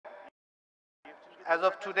As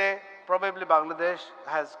of today, probably Bangladesh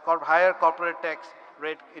has higher corporate tax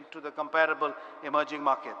rate into the comparable emerging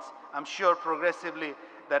markets. I'm sure progressively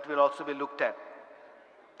that will also be looked at.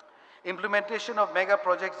 Implementation of mega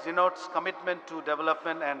projects denotes commitment to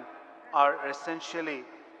development and are essentially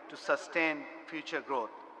to sustain future growth,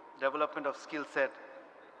 development of skill set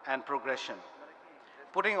and progression.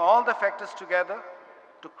 Putting all the factors together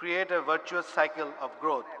to create a virtuous cycle of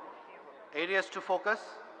growth. Areas to focus: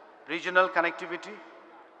 regional connectivity,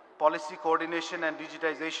 policy coordination and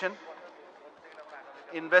digitization,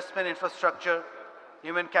 investment infrastructure,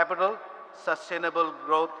 human capital, sustainable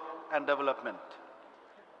growth and development.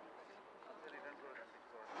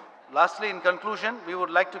 Lastly, in conclusion, we would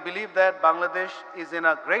like to believe that Bangladesh is in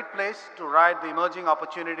a great place to ride the emerging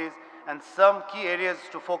opportunities, and some key areas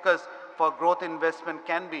to focus for growth investment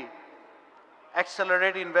can be: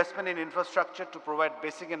 accelerate investment in infrastructure to provide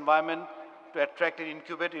basic environment to attract and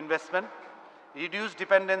incubate investment, reduce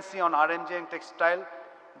dependency on RMJ and textile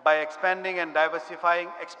by expanding and diversifying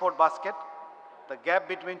export basket. The gap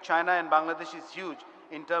between China and Bangladesh is huge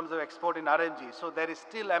in terms of export in RMG, so there is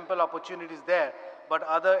still ample opportunities there, but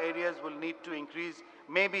other areas will need to increase,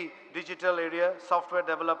 maybe digital area, software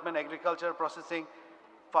development, agriculture processing,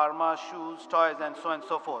 pharma, shoes, toys, and so on and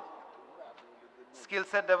so forth. Skill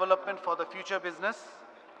set development for the future business,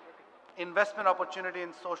 investment opportunity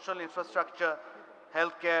in social infrastructure,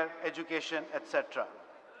 healthcare, education, etc.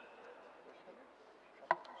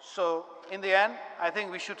 So in the end, I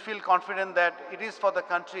think we should feel confident that it is for the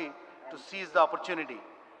country to seize the opportunity.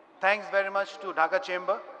 Thanks very much to Dhaka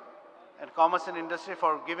Chamber and Commerce and Industry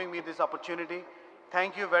for giving me this opportunity.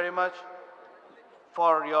 Thank you very much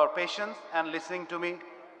for your patience and listening to me.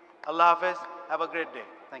 Allah Hafiz. Have a great day.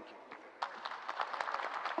 Thank you.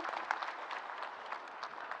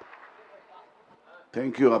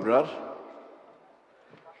 Thank you, Abrar.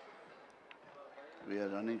 We are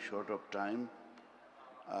running short of time.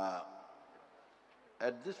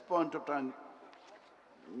 At this point of time,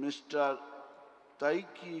 Mr.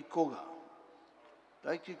 Taiki Koga.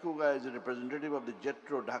 Taiki Koga is a representative of the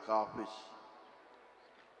JETRO Dhaka office.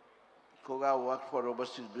 Koga worked for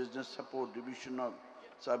Overseas Business Support Division of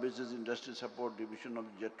Services Industry Support Division of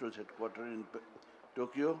JETRO's headquarters in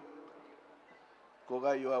Tokyo.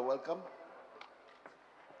 Koga, you are welcome.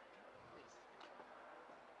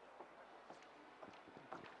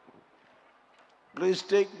 Please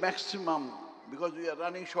take maximum, because we are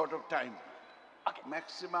running short of time. Okay.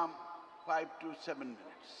 Maximum 5 to 7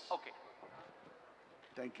 minutes. Okay.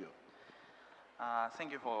 Thank you.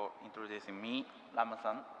 Thank you for introducing me,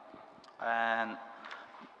 Lama-san, and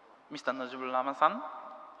Mr. Najibul Lama-san,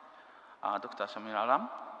 Dr. Shamir Alam,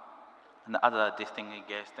 and other distinguished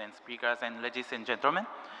guests and speakers, and ladies and gentlemen.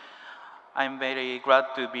 I'm very glad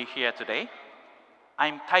to be here today.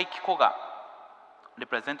 I'm Taiki Koga,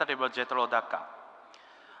 representative of JETRO Dhaka.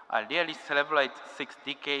 I really celebrate 6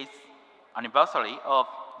 decades anniversary of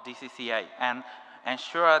DCCI and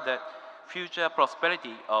ensure the future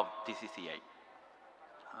prosperity of DCCI.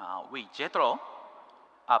 We, JETRO,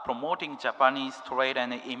 are promoting Japanese trade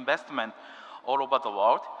and investment all over the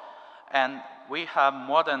world, and we have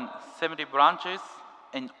more than 70 branches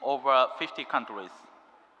in over 50 countries.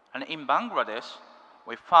 And in Bangladesh,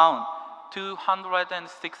 we found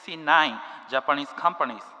 269 Japanese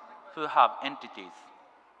companies who have entities.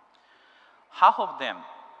 Half of them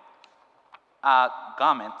are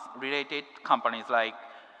garment-related companies like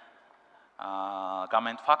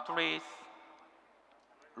garment factories,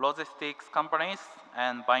 logistics companies,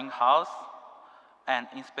 and buying house and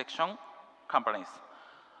inspection companies.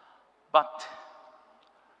 But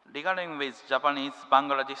regarding with Japanese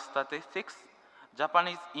Bangladesh statistics,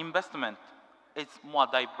 Japanese investment is more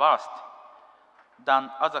diverse than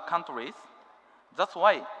other countries. That's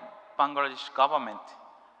why Bangladesh government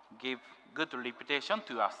give good reputation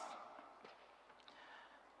to us.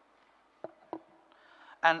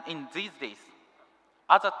 And in these days,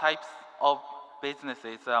 other types of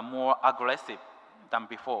businesses are more aggressive than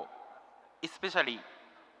before, especially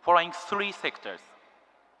following 3 sectors.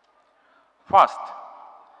 First,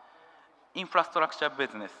 infrastructure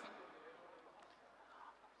business.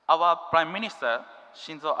 Our Prime Minister,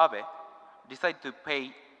 Shinzo Abe, decided to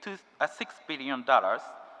pay $6 billion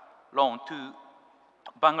loan to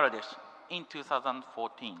Bangladesh in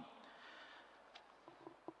 2014.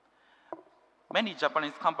 Many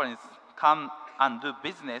Japanese companies come and do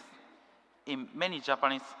business in many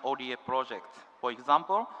Japanese ODA projects. For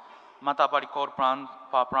example, Matabari Coal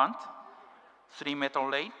Power Plant, 3 metro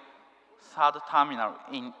rail, 3rd terminal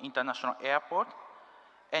in international airport,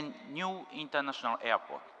 and new international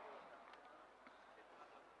airport.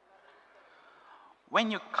 When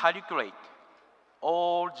you calculate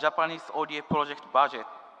all Japanese ODA project budget,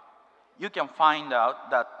 you can find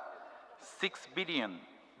out that $6 billion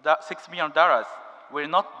will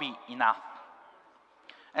not be enough.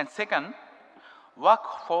 And second,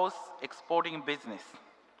 workforce exporting business.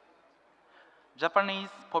 Japanese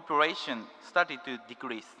population started to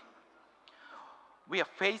decrease. We are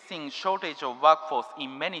facing shortage of workforce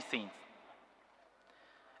in many things.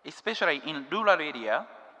 Especially in rural area,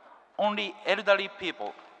 only elderly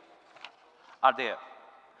people are there.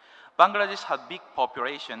 Bangladesh has big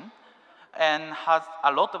population and has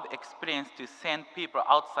a lot of experience to send people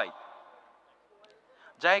outside.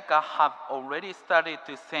 JICA have already started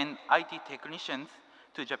to send IT technicians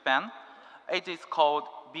to Japan. It is called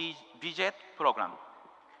BJET program.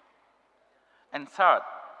 And third,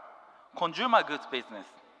 consumer goods business.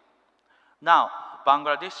 Now,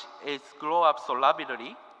 Bangladesh is grow up so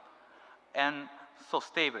rapidly and so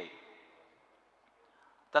stably.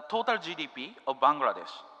 The total GDP of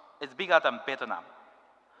Bangladesh is bigger than Vietnam.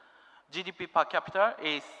 GDP per capita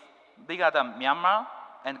is bigger than Myanmar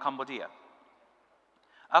and Cambodia.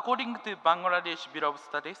 According to Bangladesh Bureau of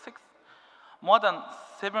Statistics, more than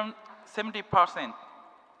 70%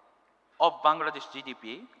 of Bangladesh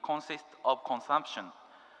GDP consists of consumption.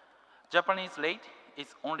 Japanese rate is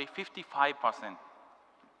only 55%.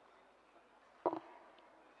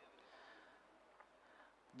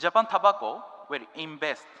 Japan Tobacco will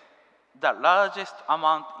invest the largest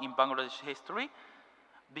amount in Bangladesh history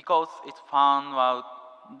because it found out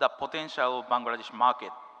the potential of Bangladesh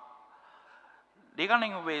market.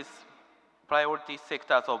 Regarding with priority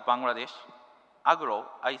sectors of Bangladesh, agro,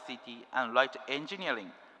 ICT, and light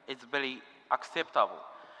engineering is very acceptable,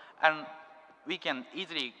 and we can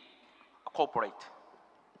easily cooperate.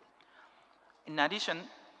 In addition,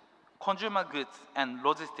 consumer goods and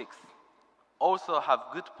logistics also have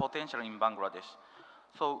good potential in Bangladesh,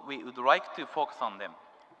 so we would like to focus on them.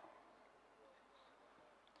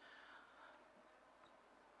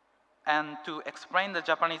 And to explain the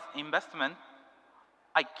Japanese investment,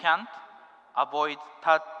 I can't avoid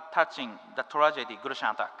touching the tragedy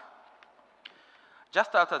Grushan attack.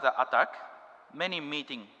 Just after the attack, many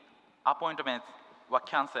meeting appointments were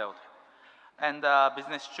canceled, and the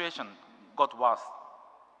business situation got worse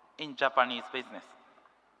in Japanese business.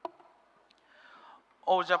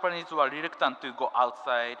 All Japanese were reluctant to go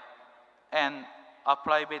outside, and a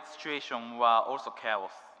private situation were also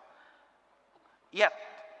chaos. Yet,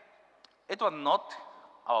 it was not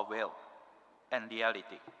our will and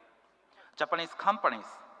reality. Japanese companies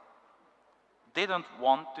didn't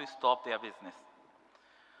want to stop their business.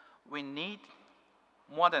 We need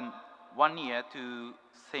more than 1 year to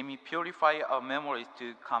semi-purify our memories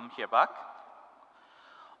to come here back.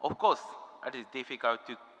 Of course, it is difficult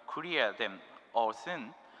to clear them all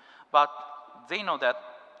soon, but they know that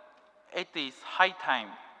it is high time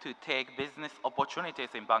to take business opportunities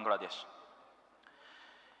in Bangladesh.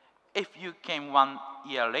 If you came 1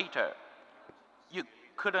 year later, you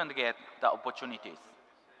couldn't get the opportunities.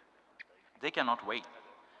 They cannot wait.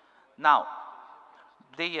 Now,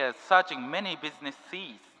 they are searching many business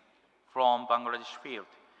seeds from Bangladesh field.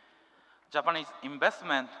 Japanese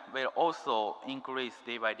investment will also increase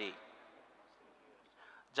day by day.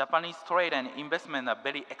 Japanese trade and investment are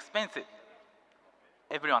very expensive.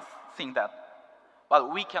 Everyone thinks that.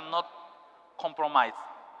 But we cannot compromise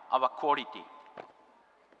our quality.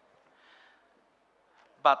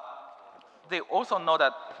 But they also know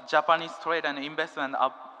that Japanese trade and investment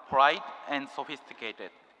are pride and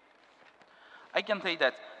sophisticated. I can say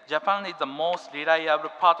that Japan is the most reliable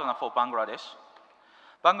partner for Bangladesh.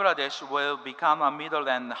 Bangladesh will become a middle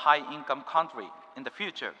and high-income country in the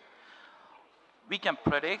future. We can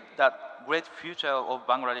predict that great future of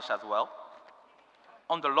Bangladesh as well.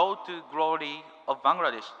 On the road to glory of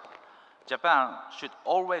Bangladesh, Japan should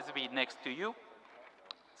always be next to you.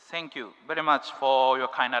 Thank you very much for your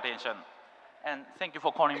kind attention. And thank you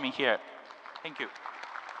for calling me here. Thank you.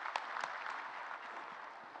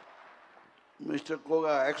 Mr.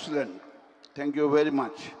 Koga, excellent. Thank you very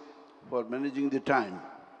much for managing the time.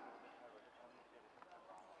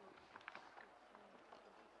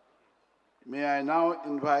 May I now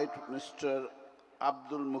invite Mr.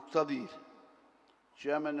 Abdul Muqtadir,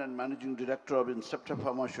 Chairman and Managing Director of Incepta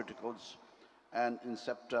Pharmaceuticals and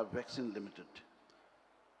Incepta Vaccine Limited.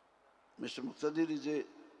 Mr. Muqtadir is a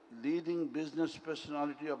leading business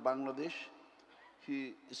personality of Bangladesh.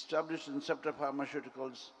 He established Incepta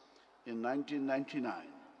Pharmaceuticals in 1999.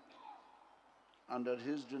 Under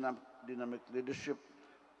his dynamic leadership,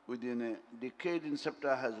 within a decade,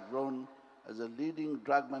 Incepta has grown as a leading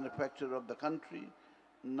drug manufacturer of the country.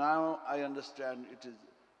 Now I understand it is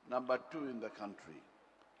 #2 in the country.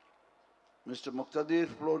 Mr. Muqtadir,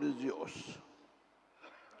 floor is yours.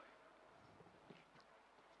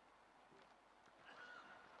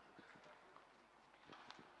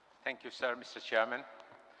 Thank you, sir, Mr. Chairman.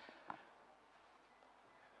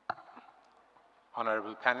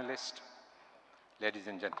 Honorable panelists, ladies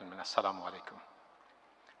and gentlemen, Assalamu alaikum.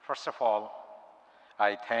 First of all,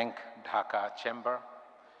 I thank Dhaka Chamber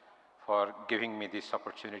for giving me this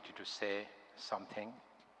opportunity to say something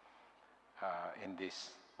in this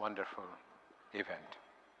wonderful event.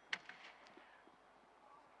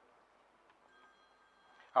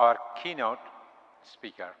 Our keynote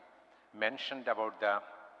speaker mentioned about the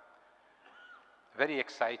very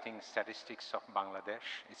exciting statistics of Bangladesh,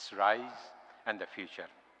 its rise and the future.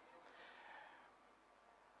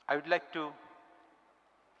 I would like to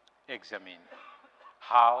examine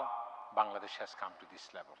how Bangladesh has come to this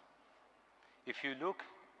level. If you look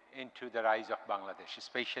into the rise of Bangladesh,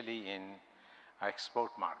 especially in our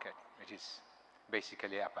export market, it is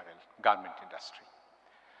basically apparel, garment industry.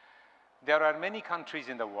 There are many countries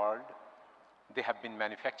in the world, they have been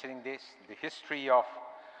manufacturing this. The history of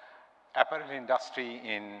apparel industry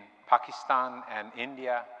in Pakistan and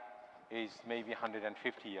India is maybe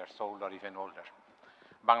 150 years old or even older.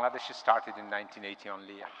 Bangladesh started in 1980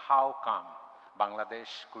 only. How come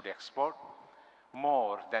Bangladesh could export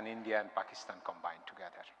more than India and Pakistan combined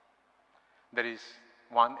together? There is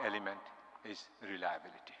one element, is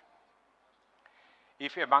reliability.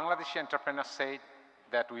 If a Bangladeshi entrepreneur said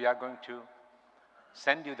that we are going to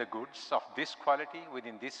send you the goods of this quality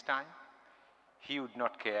within this time, he would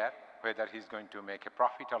not care whether he's going to make a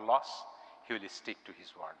profit or loss, he will stick to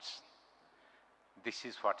his words. This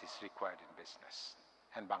is what is required in business,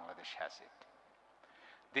 and Bangladesh has it.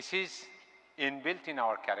 This is inbuilt in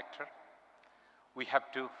our character. We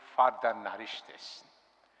have to further nourish this.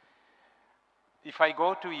 If I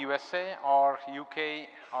go to USA or UK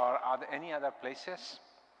or any other places,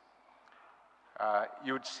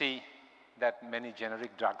 you would see that many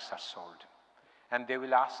generic drugs are sold. And they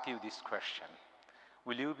will ask you this question: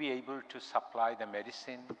 will you be able to supply the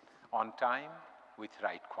medicine on time with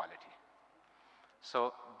right quality?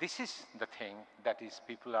 So this is the thing that is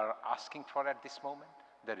people are asking for at this moment,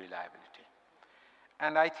 the reliability.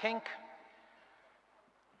 And I think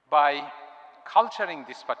by culturing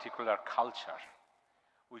this particular culture,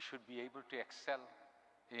 we should be able to excel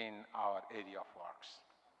in our area of works.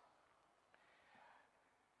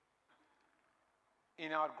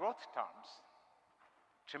 In our growth terms,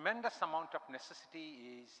 tremendous amount of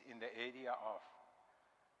necessity is in the area of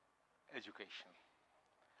education.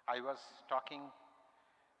 I was talking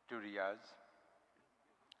to Riaz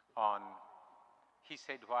on, he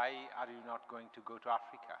said, why are you not going to go to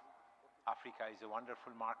Africa? Africa is a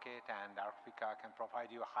wonderful market and Africa can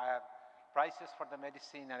provide you higher prices for the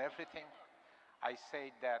medicine and everything. I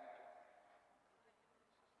said that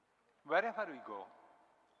wherever we go,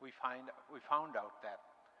 we found out that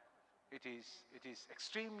it is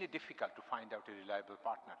extremely difficult to find out a reliable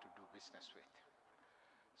partner to do business with.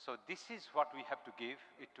 So this is what we have to give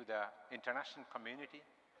it to the international community,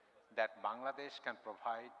 that Bangladesh can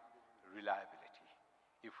provide reliability.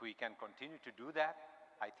 If we can continue to do that,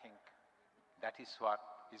 I think that is what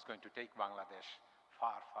is going to take Bangladesh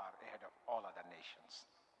far, far ahead of all other nations.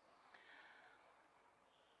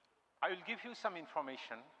 I will give you some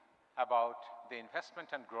information about the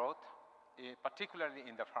investment and growth, particularly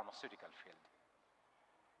in the pharmaceutical field.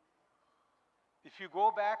 If you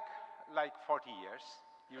go back like 40 years,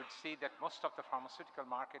 you would see that most of the pharmaceutical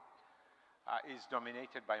market is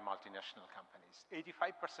dominated by multinational companies.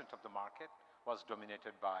 85% of the market was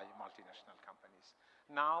dominated by multinational companies.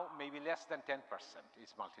 Now, maybe less than 10%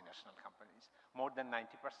 is multinational companies. More than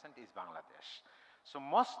 90% is Bangladesh. So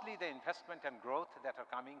mostly the investment and growth that are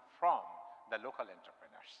coming from the local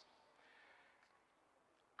entrepreneurs.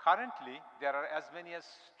 Currently, there are as many as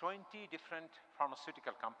 20 different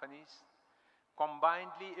pharmaceutical companies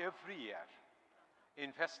combinedly every year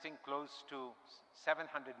investing close to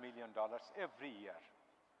 $700 million every year.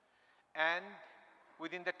 And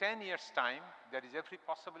within the 10 years' time, there is every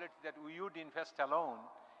possibility that we would invest alone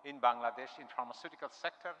in Bangladesh in pharmaceutical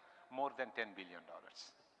sector more than $10 billion.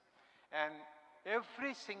 And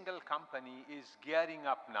every single company is gearing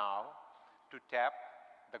up now to tap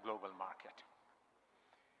the global market.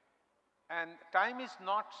 And time is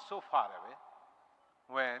not so far away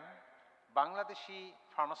when Bangladeshi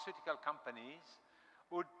pharmaceutical companies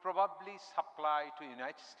would probably supply to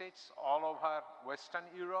United States, all over Western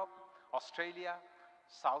Europe, Australia,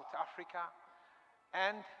 South Africa,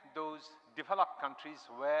 and those developed countries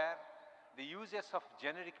where the uses of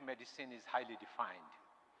generic medicine is highly defined.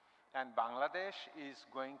 And Bangladesh is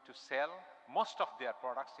going to sell most of their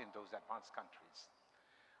products in those advanced countries.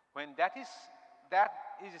 When that is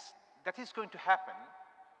going to happen,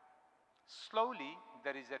 slowly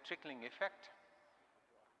there is a trickling effect.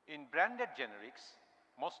 In branded generics,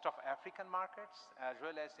 most of African markets, as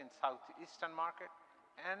well as in Southeastern market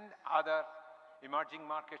and other emerging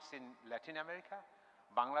markets in Latin America,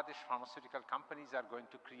 Bangladesh pharmaceutical companies are going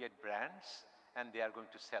to create brands and they are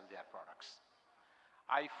going to sell their products.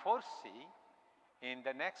 I foresee in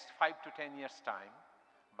the next 5 to 10 years' time,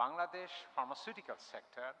 Bangladesh pharmaceutical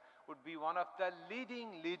sector would be one of the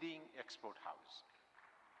leading export houses.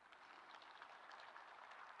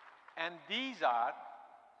 And these are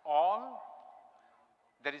all,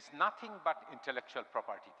 there is nothing but intellectual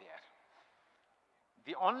property there.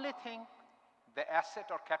 The only thing, the asset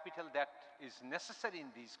or capital that is necessary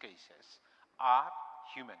in these cases are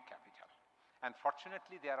human capital. And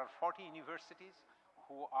fortunately, there are 40 universities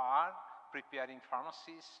who are preparing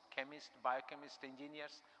pharmacists, chemists, biochemists,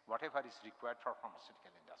 engineers, whatever is required for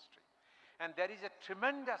pharmaceutical industry. And there is a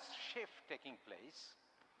tremendous shift taking place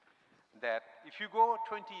that if you go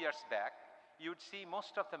 20 years back, you'd see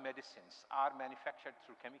most of the medicines are manufactured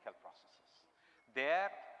through chemical processes.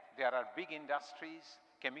 There are big industries,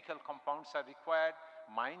 chemical compounds are required,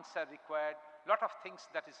 mines are required, lot of things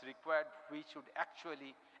that is required which would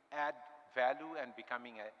actually add value and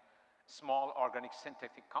becoming a small organic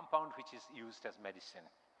synthetic compound which is used as medicine.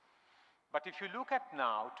 But if you look at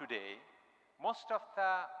now, today,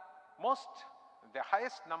 the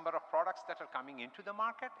highest number of products that are coming into the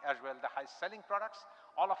market, as well the highest selling products,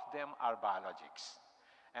 all of them are biologics.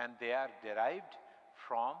 And they are derived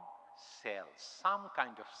from cells, some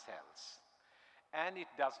kind of cells. And it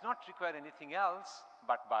does not require anything else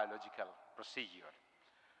but biological procedure,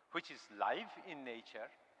 which is live in nature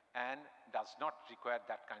and does not require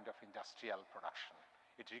that kind of industrial production.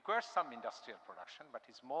 It requires some industrial production, but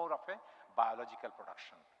is more of a biological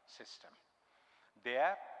production system.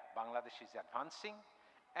 There, Bangladesh is advancing,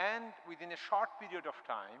 and within a short period of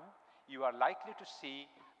time, you are likely to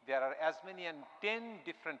see there are as many as 10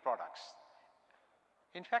 different products.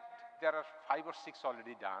 In fact, there are 5 or 6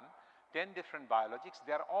 already done, 10 different biologics.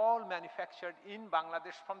 They are all manufactured in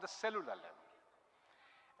Bangladesh from the cellular level.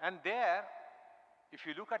 And there, if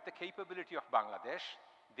you look at the capability of Bangladesh,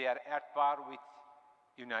 they are at par with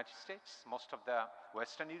United States, most of the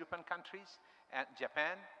Western European countries, and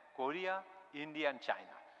Japan, Korea, India, and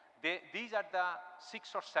China. These are the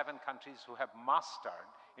 6 or 7 countries who have mastered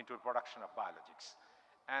into production of biologics.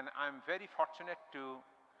 And I'm very fortunate to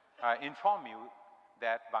inform you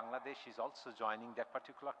that Bangladesh is also joining that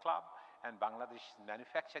particular club, and Bangladesh is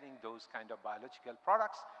manufacturing those kind of biological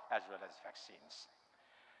products as well as vaccines.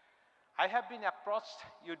 I have been approached,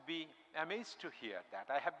 you'd be amazed to hear that,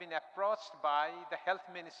 I have been approached by the Health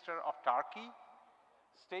Minister of Turkey,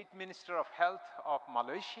 State Minister of Health of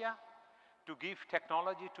Malaysia, to give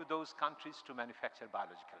technology to those countries to manufacture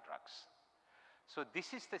biological drugs. So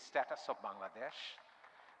this is the status of Bangladesh,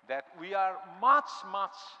 that we are much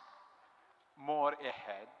more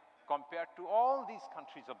ahead compared to all these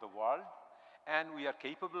countries of the world, and we are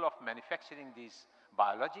capable of manufacturing these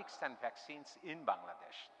biologics and vaccines in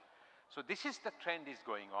Bangladesh. So this is the trend is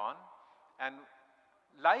going on, and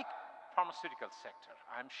like pharmaceutical sector,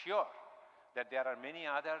 I'm sure that there are many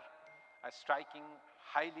other striking,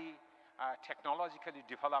 highly technologically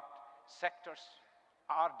developed sectors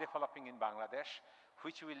are developing in Bangladesh,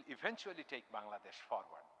 which will eventually take Bangladesh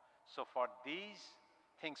forward. So for these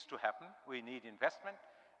things to happen, we need investment,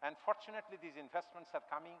 and fortunately these investments are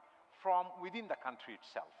coming from within the country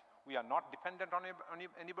itself. We are not dependent on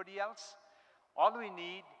anybody else. All we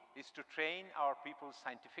need is to train our people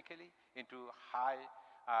scientifically into high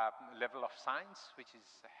level of science, which is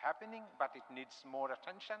happening, but it needs more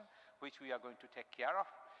attention, which we are going to take care of.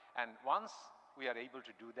 And once we are able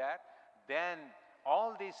to do that, then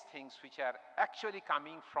all these things which are actually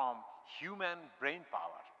coming from human brain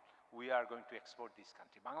power, we are going to export this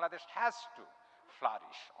country. Bangladesh has to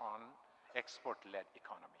flourish on export-led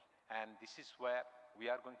economy. And this is where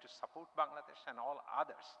we are going to support Bangladesh and all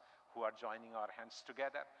others who are joining our hands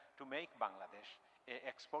together to make Bangladesh an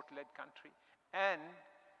export-led country. And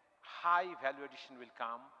high value addition will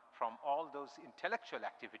come from all those intellectual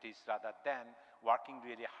activities rather than working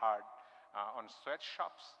really hard on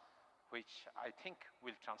sweatshops, which I think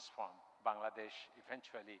will transform Bangladesh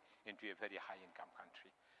eventually into a very high-income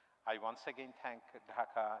country. I once again thank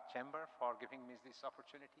Dhaka Chamber for giving me this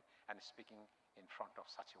opportunity and speaking in front of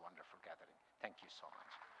such a wonderful gathering. Thank you so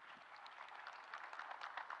much.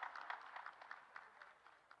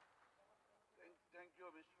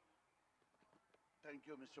 Thank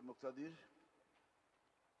you, Mr. Muqtadir.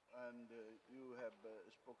 and you have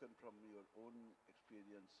spoken from your own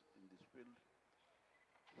experience in this field.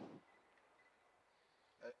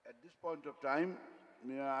 At this point of time,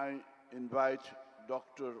 may I invite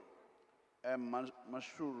Dr. M.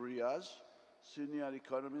 Masroor Riaz, Senior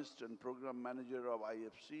Economist and Program Manager of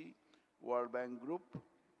IFC, World Bank Group.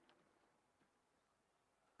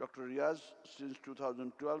 Dr. Riaz, since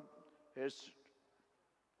 2012, heads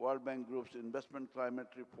World Bank Group's Investment Climate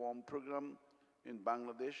Reform Program in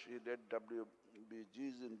Bangladesh. He led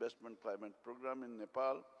WBG's Investment Climate Program in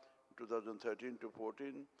Nepal 2013 to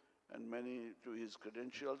 14, and many to his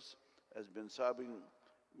credentials has been serving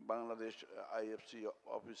Bangladesh IFC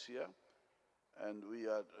office here. And we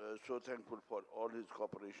are so thankful for all his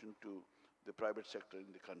cooperation to the private sector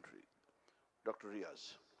in the country. Dr.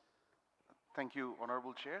 Riaz. Thank you,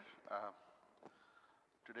 Honorable Chair.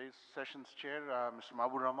 Today's session's chair, Mr.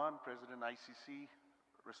 Mahbub Rahman, President ICC,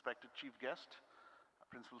 respected chief guest,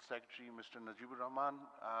 Principal Secretary, Mr. Najibur Rahman,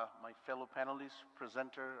 my fellow panelists,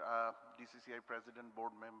 presenter, DCCI President,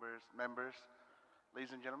 board members,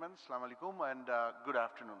 ladies and gentlemen, Assalamu alaikum and good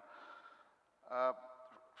afternoon.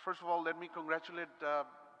 First of all, let me congratulate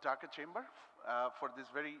Dhaka Chamber for this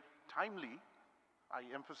very timely, I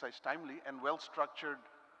emphasize timely, and well-structured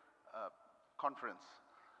conference.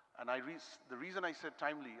 And the reason I said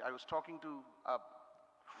timely, I was talking to a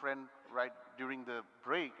friend right during the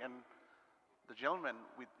break, and the gentleman,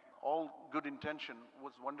 with all good intention,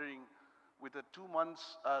 was wondering, with the 2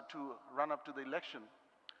 months to run up to the election,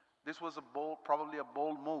 this was probably a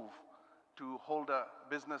bold move to hold a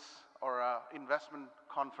business or a investment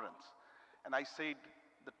conference. And I said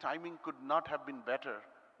the timing could not have been better.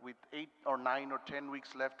 With 8 or 9 or 10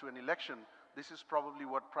 weeks left to an election, this is probably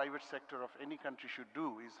what private sector of any country should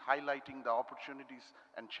do, is highlighting the opportunities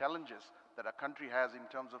and challenges that a country has in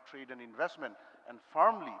terms of trade and investment, and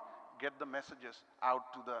firmly get the messages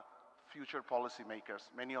out to the future policymakers,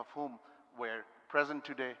 many of whom were present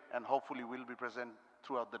today and hopefully will be present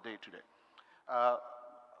throughout the day today.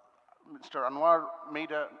 Mr. Anwar made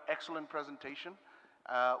an excellent presentation.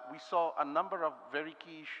 We saw a number of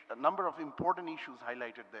important issues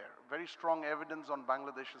highlighted there. Very strong evidence on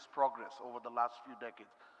Bangladesh's progress over the last few decades,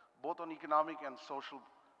 both on economic and social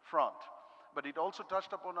front. But it also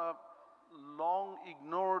touched upon a long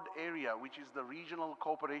ignored area, which is the regional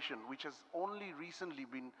cooperation, which has only recently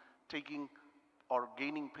been taking or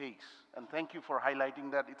gaining pace. And thank you for highlighting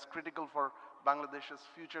that. It's critical for Bangladesh's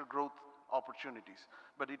future growth opportunities.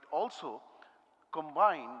 But it also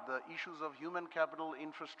combined the issues of human capital,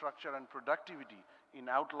 infrastructure, and productivity in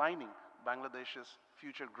outlining Bangladesh's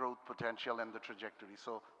future growth potential and the trajectory.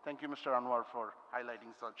 So thank you, Mr. Anwar, for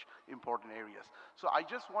highlighting such important areas. So I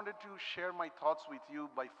just wanted to share my thoughts with you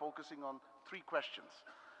by focusing on 3 questions.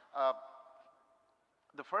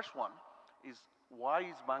 The first one is, why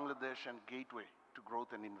is Bangladesh a gateway to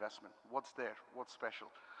growth and investment? What's there? What's special?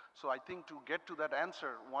 So I think to get to that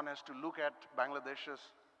answer, one has to look at Bangladesh's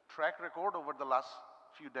track record over the last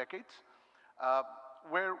few decades,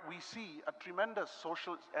 where we see a tremendous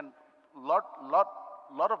social, and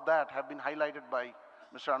lot of that have been highlighted by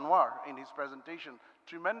Mr. Anwar in his presentation,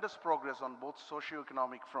 tremendous progress on both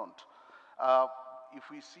socio-economic front. If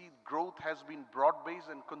we see, growth has been broad-based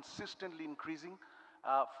and consistently increasing.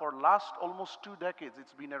 For last almost 2 decades,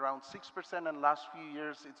 it's been around 6%, and last few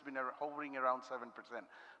years, it's been hovering around 7%.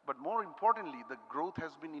 But more importantly, the growth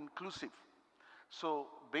has been inclusive. So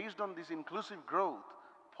based on this inclusive growth,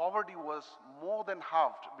 poverty was more than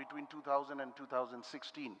halved between 2000 and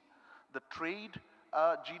 2016. The trade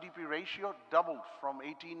GDP ratio doubled from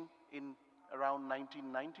 18 in around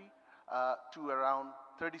 1990 to around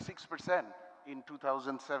 36% in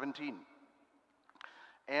 2017.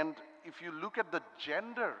 And if you look at the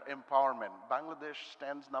gender empowerment, Bangladesh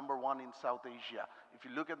stands #1 in South Asia. If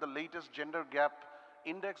you look at the latest gender gap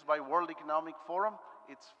index by World Economic Forum,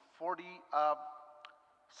 it's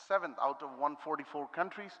 47th out of 144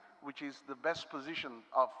 countries, which is the best position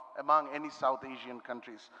among any South Asian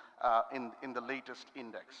countries in the latest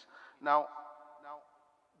index. Now,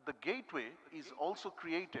 the gateway is also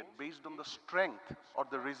created based on the strength or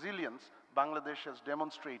the resilience Bangladesh has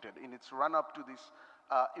demonstrated in its run-up to this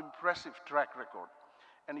impressive track record.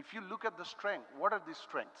 And if you look at the strength, what are these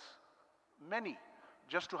strengths? Many.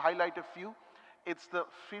 Just to highlight a few, it's the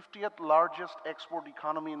 50th largest export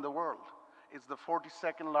economy in the world. It's the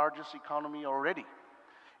 42nd largest economy already.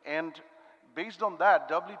 And based on that,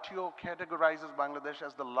 WTO categorizes Bangladesh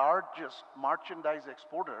as the largest merchandise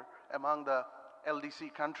exporter among the LDC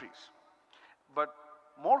countries. But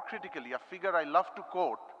more critically, a figure I love to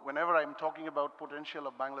quote whenever I'm talking about potential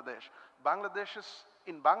of Bangladesh,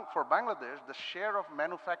 for Bangladesh, the share of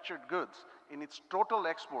manufactured goods in its total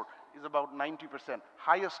export is about 90%,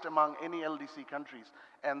 highest among any LDC countries,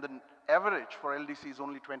 and the average for LDC is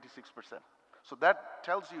only 26%. So that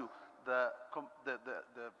tells you the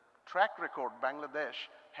track record Bangladesh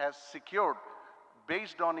has secured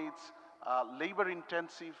based on its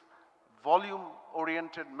labor-intensive,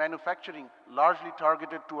 volume-oriented manufacturing, largely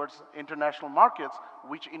targeted towards international markets,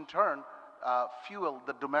 which in turn fuel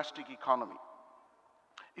the domestic economy.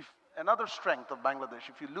 Another strength of Bangladesh,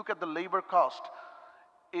 if you look at the labor cost,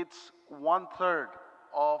 it's 1/3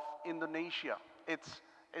 of Indonesia.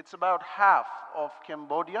 It's about half of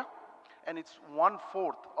Cambodia, and it's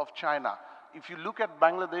 1/4 of China. If you look at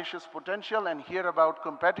Bangladesh's potential and hear about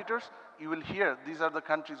competitors, you will hear these are the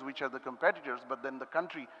countries which are the competitors, but then the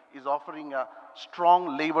country is offering a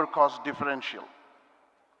strong labor cost differential.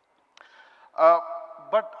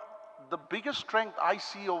 But the biggest strength I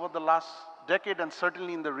see over the last decade, and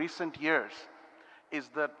certainly in the recent years, is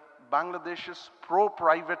that Bangladesh's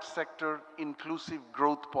pro-private sector inclusive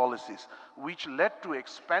growth policies, which led to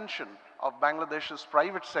expansion of Bangladesh's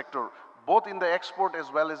private sector, both in the export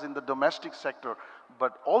as well as in the domestic sector,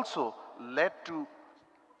 but also led to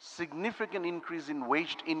significant increase in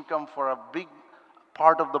waged income for a big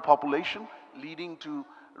part of the population, leading to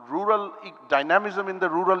rural dynamism in the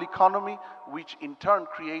rural economy, which in turn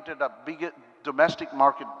created a bigger domestic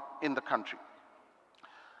market in the country.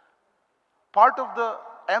 Part of the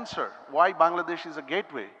answer why Bangladesh is a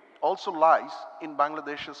gateway also lies in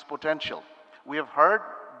Bangladesh's potential. We have heard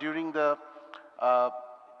during the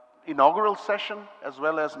inaugural session as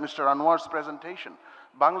well as Mr. Anwar's presentation,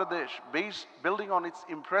 Bangladesh, building on its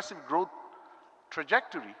impressive growth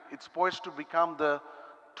trajectory, it's poised to become the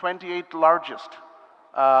 28th largest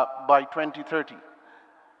by 2030.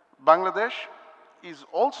 Bangladesh is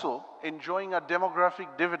also enjoying a demographic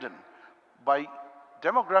dividend. By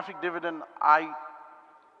demographic dividend, I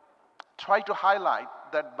try to highlight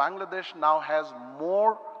that Bangladesh now has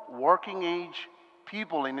more working age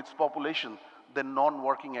people in its population than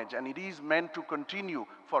non-working age, and it is meant to continue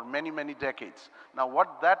for many, many decades. Now,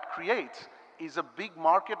 what that creates is a big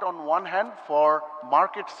market on one hand for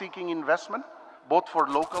market-seeking investment, both for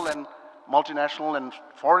local and multinational and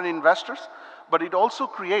foreign investors, but it also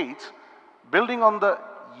creates, building on the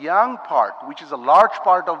young part, which is a large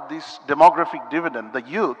part of this demographic dividend, the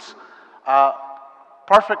youths,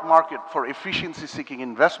 perfect market for efficiency-seeking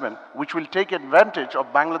investment, which will take advantage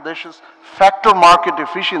of Bangladesh's factor market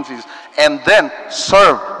efficiencies and then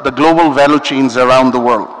serve the global value chains around the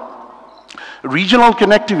world. Regional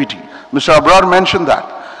connectivity, Mr. Abrar mentioned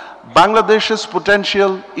that. Bangladesh's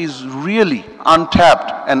potential is really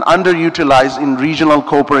untapped and underutilized in regional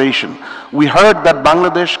cooperation. We heard that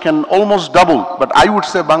Bangladesh can almost double, but I would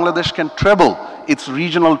say Bangladesh can treble its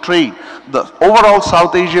regional trade. The overall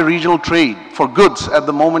South Asia regional trade for goods at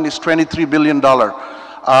the moment is $23 billion.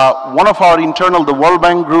 One of our internal, the World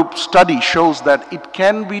Bank Group study shows that it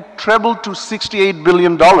can be trebled to $68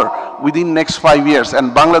 billion within next 5 years,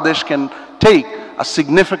 and Bangladesh can take a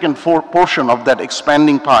significant portion of that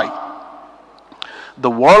expanding pie. The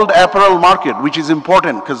world apparel market, which is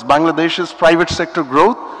important because Bangladesh's private sector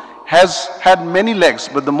growth has had many legs,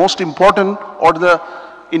 but the most important, or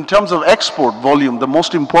in terms of export volume, the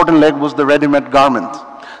most important leg was the ready-made garment.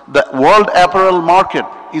 The world apparel market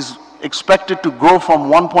is expected to grow from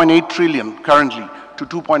 1.8 trillion currently to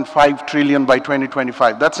 2.5 trillion by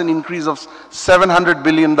 2025. That's an increase of $700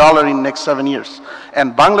 billion in next 7 years.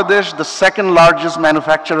 And Bangladesh, the second largest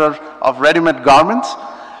manufacturer of ready-made garments,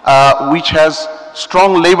 which has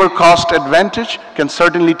strong labor cost advantage, can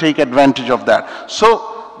certainly take advantage of that. So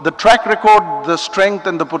the track record, the strength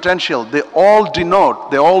and the potential, they all denote,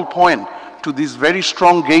 they all point to this very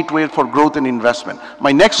strong gateway for growth and investment.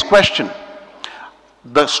 My next question,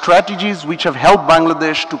 the strategies which have helped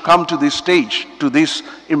Bangladesh to come to this stage, through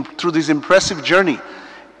this impressive journey,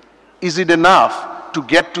 is it enough to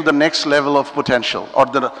get to the next level of potential, or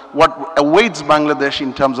what awaits Bangladesh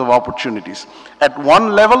in terms of opportunities? At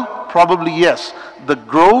one level, probably yes. The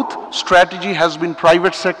growth strategy has been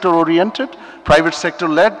private sector oriented, private sector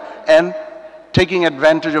led, and taking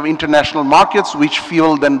advantage of international markets which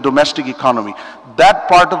fuel then domestic economy. That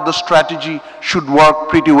part of the strategy should work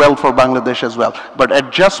pretty well for Bangladesh as well. But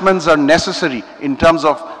adjustments are necessary in terms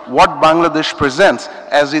of what Bangladesh presents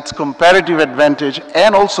as its comparative advantage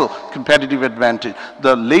and also competitive advantage.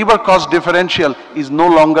 The labor cost differential is no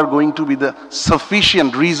longer going to be the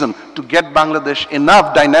sufficient reason to get Bangladesh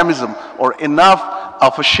enough dynamism or enough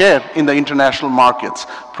of a share in the international markets.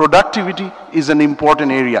 Productivity is an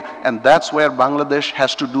important area, and that's where Bangladesh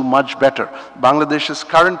has to do much better. Bangladesh's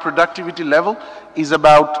current productivity level is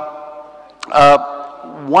about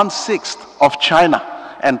 1/6 of China,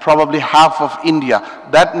 and probably half of India.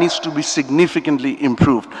 That needs to be significantly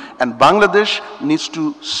improved. And Bangladesh needs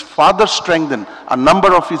to further strengthen a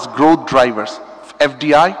number of its growth drivers.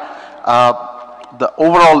 FDI, the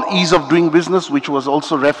overall ease of doing business, which was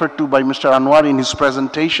also referred to by Mr. Anwar in his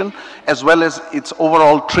presentation, as well as its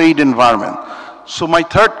overall trade environment. So my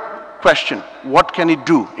third question, what can it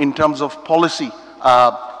do in terms of policy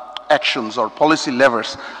actions or policy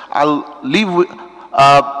levers? I'll leave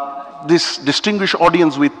this distinguished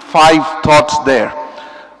audience with 5 thoughts there.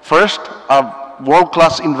 First, a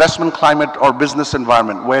world-class investment climate or business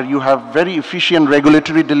environment where you have very efficient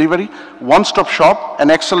regulatory delivery, one-stop shop, an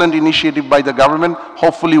excellent initiative by the government,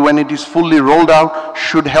 hopefully when it is fully rolled out,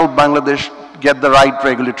 should help Bangladesh get the right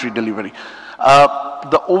regulatory delivery.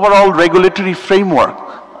 The overall regulatory framework,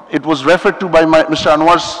 it was referred to by Mr.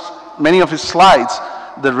 Anwar's many of his slides.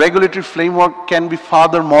 The regulatory framework can be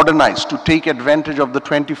further modernized to take advantage of the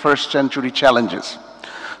 21st century challenges.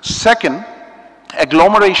 Second,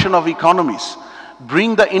 agglomeration of economies.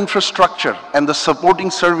 Bring the infrastructure and the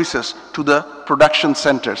supporting services to the production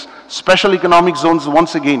centers. Special economic zones,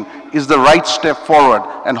 once again, is the right step forward.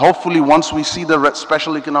 And hopefully once we see the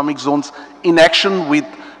special economic zones in action with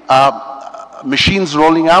machines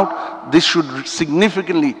rolling out, this should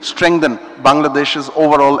significantly strengthen Bangladesh's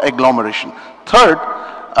overall agglomeration. Third,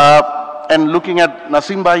 and looking at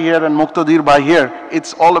Nasim Bhai here and Muqtadir Bhai here,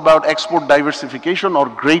 it's all about export diversification or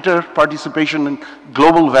greater participation in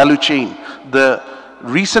global value chain. The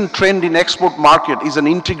recent trend in export market is an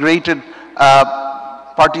integrated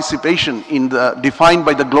participation in defined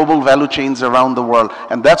by the global value chains around the world.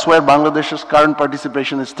 And that's where Bangladesh's current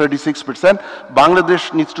participation is 36%.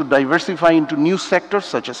 Bangladesh needs to diversify into new sectors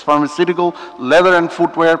such as pharmaceutical, leather and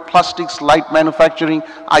footwear, plastics, light manufacturing,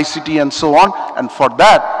 ICT and so on. And for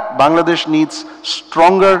that, Bangladesh needs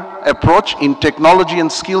stronger approach in technology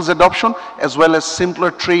and skills adoption, as well as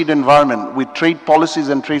simpler trade environment with trade policies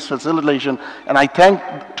and trade facilitation. And I thank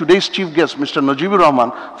today's chief guest, Mr. Najibur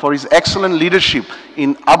Rahman, for his excellent leadership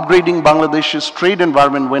in upgrading Bangladesh's trade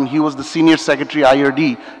environment when he was the Senior Secretary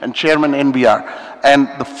IRD and Chairman NBR. And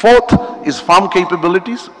the fourth is farm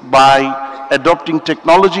capabilities by adopting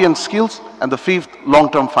technology and skills, and the fifth,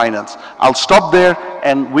 long-term finance. I'll stop there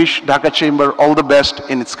and wish Dhaka Chamber all the best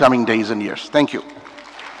in its coming days and years. Thank you.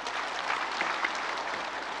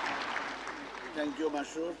 Thank you,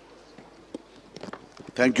 Mashur.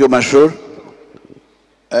 Thank you, Mashur.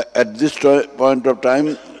 At this point of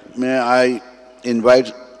time, may I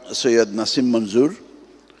invite Syed Nasim Manzoor,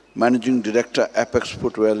 Managing Director, Apex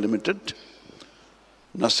Footwear Limited.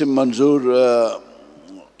 Nasim Manzoor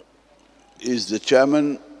is the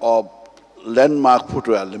Chairman of Landmark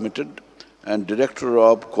Footwear Limited and Director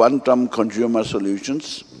of Quantum Consumer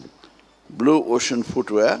Solutions, Blue Ocean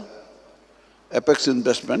Footwear, Apex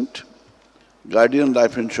Investment, Guardian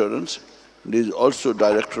Life Insurance, and is also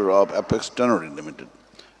Director of Apex Tannery Limited,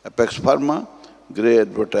 Apex Pharma, Grey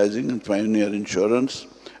Advertising and Pioneer Insurance,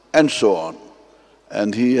 and so on.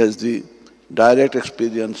 And he has the direct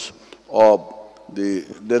experience of the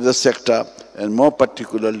leather sector and more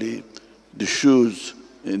particularly the shoes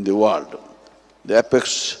in the world. The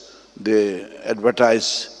Apex, they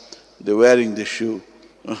advertise, they're wearing the shoe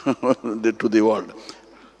to the world.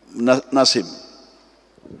 Nasim.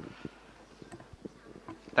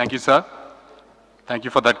 Thank you, sir. Thank you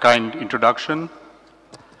for that kind introduction.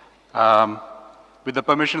 With the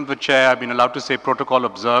permission of the chair, I've been allowed to say protocol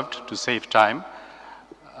observed to save time.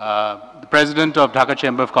 The President of Dhaka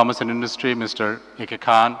Chamber of Commerce and Industry, Mr. A.K.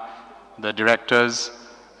 Khan, the directors,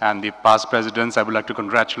 and the past presidents, I would like to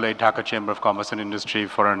congratulate Dhaka Chamber of Commerce and Industry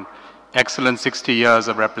for an excellent 60 years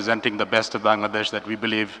of representing the best of Bangladesh that we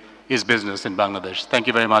believe is business in Bangladesh. Thank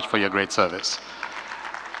you very much for your great service.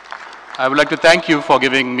 I would like to thank you for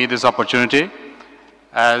giving me this opportunity.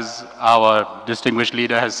 As our distinguished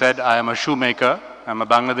leader has said, I am a shoemaker. I'm a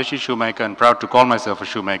Bangladeshi shoemaker and proud to call myself a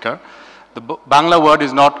shoemaker. The Bangla word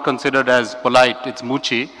is not considered as polite, it's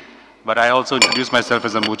muchi, but I also introduce myself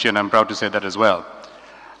as a muchi and I'm proud to say that as well.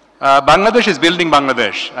 Bangladesh is building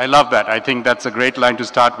Bangladesh. I love that. I think that's a great line to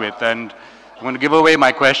start with. And I'm going to give away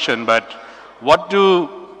my question, but what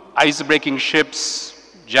do ice-breaking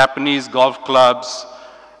ships, Japanese golf clubs,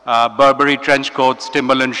 Burberry trench coats,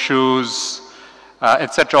 Timberland shoes,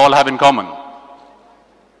 etc. all have in common?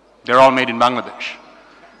 They're all made in Bangladesh.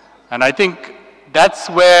 And I think that's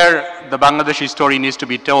where the Bangladeshi story needs to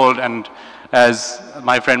be told. And as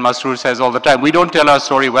my friend Masroor says all the time, we don't tell our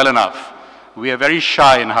story well enough. We are very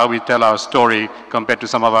shy in how we tell our story compared to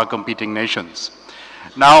some of our competing nations.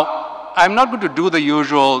 Now, I'm not going to do the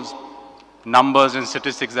usual numbers and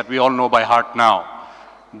statistics that we all know by heart now.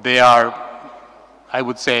 They are I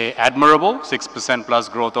would say, admirable, 6% plus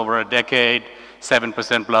growth over a decade,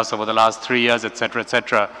 7% plus over the last 3 years, et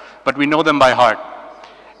cetera, but we know them by heart.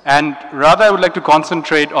 And rather, I would like to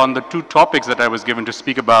concentrate on the two topics that I was given to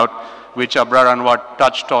speak about, which Abrar Anwar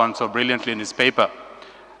touched on so brilliantly in his paper.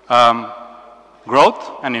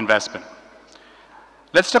 Growth and investment.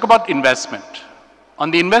 Let's talk about investment. On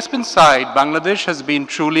the investment side, Bangladesh has been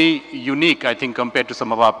truly unique, I think, compared to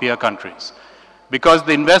some of our peer countries, because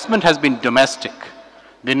the investment has been domestic.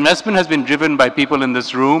 The investment has been driven by people in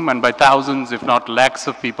this room and by thousands, if not lakhs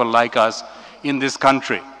of people like us in this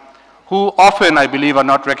country, who often, I believe, are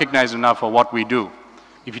not recognized enough for what we do.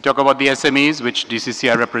 If you talk about the SMEs, which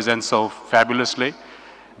DCCI represents so fabulously,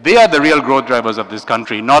 they are the real growth drivers of this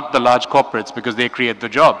country, not the large corporates, because they create the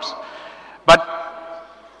jobs. But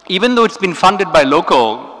even though it's been funded by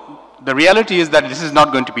local, the reality is that this is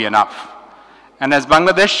not going to be enough. And as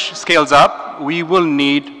Bangladesh scales up, we will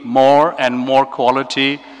need more and more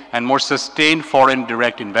quality and more sustained foreign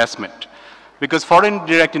direct investment. Because foreign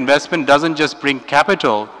direct investment doesn't just bring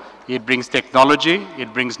capital, it brings technology,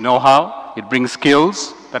 it brings know-how, it brings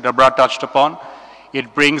skills that Abrar touched upon,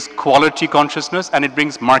 it brings quality consciousness, and it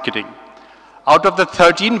brings marketing. Out of the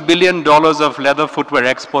 $13 billion of leather footwear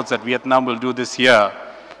exports that Vietnam will do this year,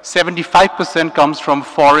 75% comes from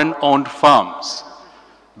foreign-owned firms.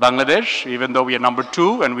 Bangladesh, even though we are number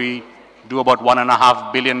 2 and we do about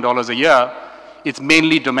 $1.5 billion a year, it's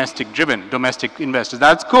mainly domestic driven, domestic investors.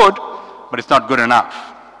 That's good, but it's not good enough.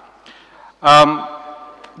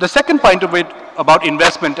 The second point of it about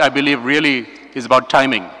investment, I believe, really is about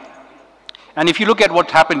timing. And if you look at what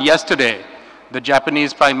happened yesterday, the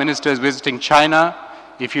Japanese Prime Minister is visiting China.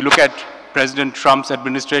 If you look at President Trump's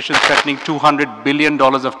administration threatening $200 billion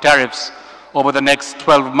of tariffs over the next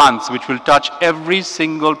 12 months, which will touch every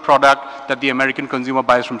single product that the American consumer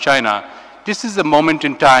buys from China, this is a moment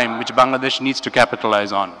in time which Bangladesh needs to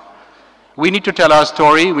capitalize on. We need to tell our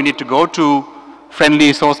story. We need to go to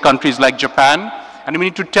friendly source countries like Japan, and we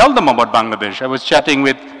need to tell them about Bangladesh. I was chatting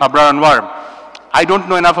with Abrar Anwar. I don't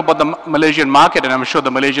know enough about the Malaysian market, and I'm sure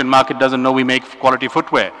the Malaysian market doesn't know we make quality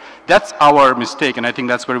footwear. That's our mistake, and I think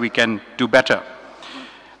that's where we can do better.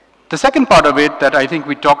 The second part of it that I think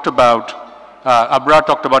we talked about, Abrar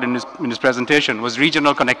talked about in his presentation, was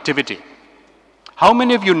regional connectivity. How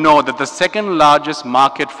many of you know that the second largest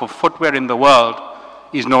market for footwear in the world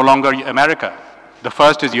is no longer America? The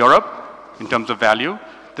first is Europe, in terms of value.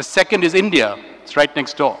 The second is India. It's right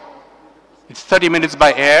next door. It's 30 minutes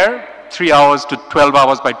by air, 3 hours to 12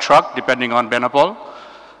 hours by truck, depending on Benapol.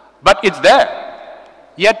 But it's there.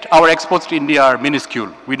 Yet our exports to India are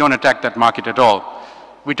minuscule. We don't attack that market at all.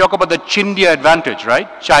 We talk about the Chindia advantage,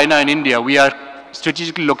 right? China and India. We are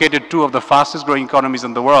strategically located 2 of the fastest growing economies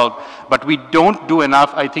in the world, but we don't do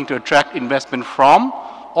enough, I think, to attract investment from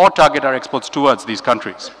or target our exports towards these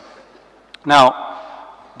countries. Now,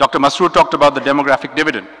 Dr. Masroor talked about the demographic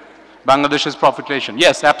dividend, Bangladesh's population.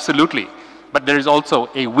 Yes, absolutely. But there is also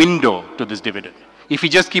a window to this dividend. If we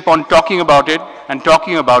just keep on talking about it and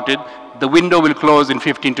talking about it, the window will close in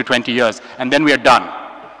 15 to 20 years, and then we are done.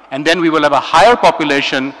 And then we will have a higher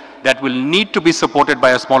population that will need to be supported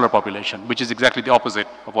by a smaller population, which is exactly the opposite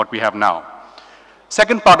of what we have now.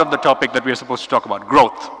 Second part of the topic that we are supposed to talk about,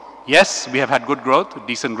 growth. Yes, we have had good growth,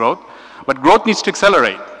 decent growth, but growth needs to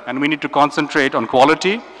accelerate, and we need to concentrate on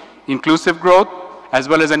quality, inclusive growth, as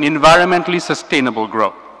well as an environmentally sustainable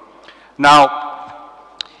growth. Now,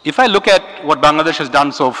 if I look at what Bangladesh has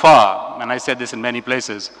done so far, and I said this in many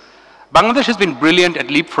places, Bangladesh has been brilliant at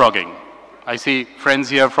leapfrogging. I see friends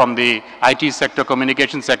here from the IT sector,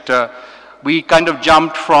 communication sector. We kind of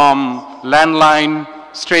jumped from landline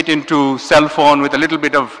straight into cell phone with a little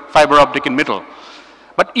bit of fiber optic in middle.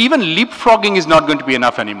 But even leapfrogging is not going to be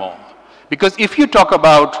enough anymore. Because if you talk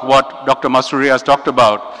about what Dr. Masroor has talked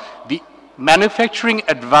about, the manufacturing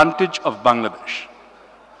advantage of Bangladesh,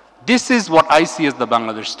 this is what I see as the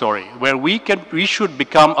Bangladesh story, where we should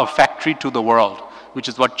become a factory to the world, which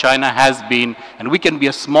is what China has been, and we can be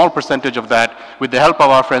a small percentage of that with the help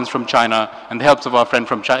of our friends from China and the help of our friend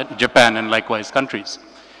from Japan and likewise countries.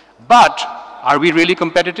 But are we really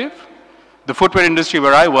competitive? The footwear industry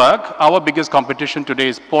where I work, our biggest competition today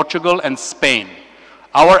is Portugal and Spain.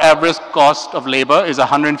 Our average cost of labor is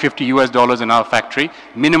 $150 in our factory,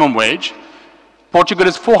 minimum wage. Portugal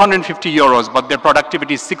is 450 euros, but their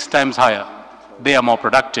productivity is 6 times higher. They are more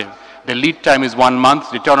productive. The lead time is 1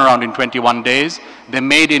 month, they turn around in 21 days. They're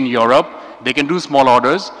made in Europe, they can do small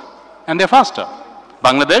orders, and they're faster.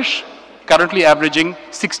 Bangladesh, currently averaging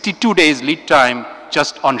 62 days lead time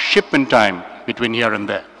just on shipment time between here and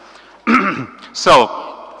there.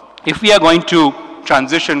 So, if we are going to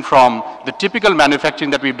transition from the typical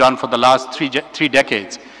manufacturing that we've done for the last three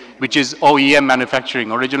decades, which is OEM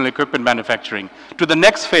manufacturing, original equipment manufacturing, to the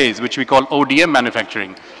next phase, which we call ODM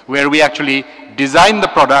manufacturing, where we actually design the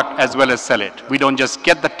product as well as sell it. We don't just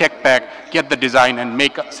get the tech pack, get the design,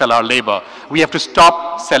 and sell our labor. We have to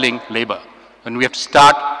stop selling labor. And we have to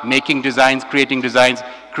start making designs,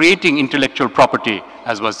 creating intellectual property,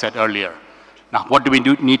 as was said earlier. Now, what do we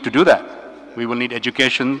need to do that? We will need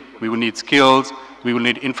education, we will need skills, we will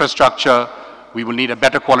need infrastructure, we will need a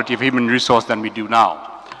better quality of human resource than we do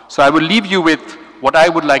now. So I will leave you with what I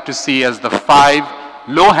would like to see as the 5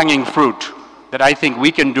 low-hanging fruit that I think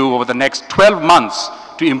we can do over the next 12 months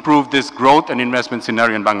to improve this growth and investment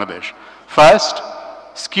scenario in Bangladesh. First,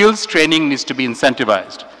 skills training needs to be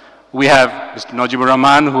incentivized. We have Mr. Najibur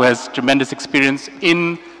Rahman, who has tremendous experience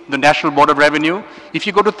in the National Board of Revenue. If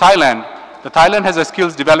you go to Thailand, Thailand has a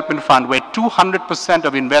skills development fund where 200%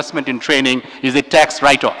 of investment in training is a tax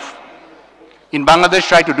write-off. In Bangladesh,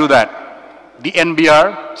 try to do that. The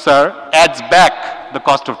NBR, sir, adds back the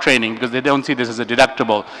cost of training because they don't see this as a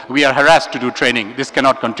deductible. We are harassed to do training. This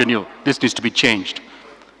cannot continue. This needs to be changed.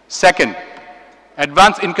 Second,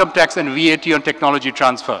 advanced income tax and VAT on technology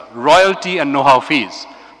transfer, royalty and know-how fees.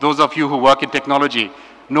 Those of you who work in technology,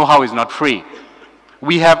 know-how is not free.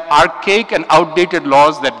 We have archaic and outdated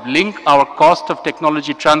laws that link our cost of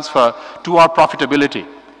technology transfer to our profitability.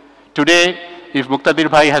 Today, if Muqtadir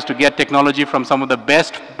Bhai has to get technology from some of the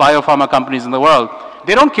best biopharma companies in the world,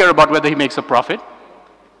 they don't care about whether he makes a profit.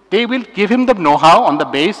 They will give him the know-how on the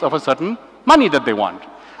base of a certain money that they want.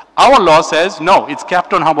 Our law says, no, it's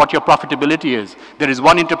capped on what your profitability is. There is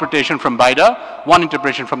one interpretation from BIDA, one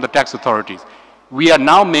interpretation from the tax authorities. We are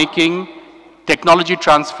now making technology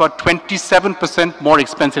transfer 27% more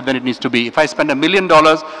expensive than it needs to be. If I spend $1 million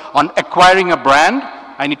on acquiring a brand,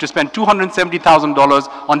 I need to spend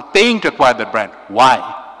 $270,000 on paying to acquire that brand. Why?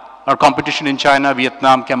 Our competition in China,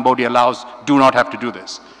 Vietnam, Cambodia, Laos do not have to do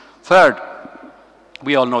this. Third,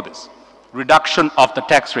 we all know this. Reduction of the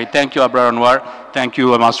tax rate. Thank you, Abrar Anwar. Thank you,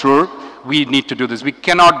 Masroor. We need to do this. We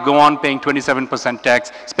cannot go on paying 27%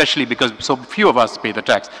 tax, especially because so few of us pay the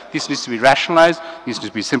tax. This needs to be rationalized, this needs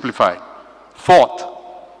to be simplified. Fourth,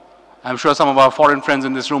 I'm sure some of our foreign friends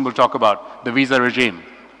in this room will talk about the visa regime.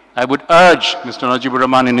 I would urge Mr. Najibur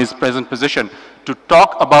Rahman in his present position to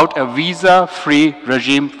talk about a visa-free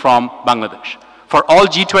regime from Bangladesh. For all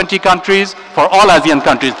G20 countries, for all ASEAN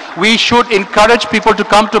countries, we should encourage people to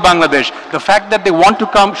come to Bangladesh. The fact that they want to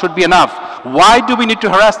come should be enough. Why do we need to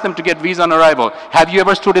harass them to get visa on arrival? Have you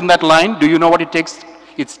ever stood in that line? Do you know what it takes?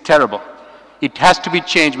 It's terrible. It has to be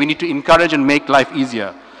changed. We need to encourage and make life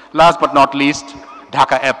easier. Last but not least,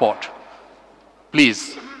 Dhaka Airport.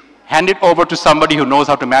 Please, hand it over to somebody who knows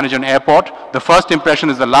how to manage an airport. The first impression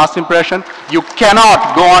is the last impression. You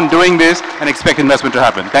cannot go on doing this and expect investment to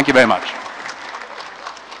happen. Thank you very much.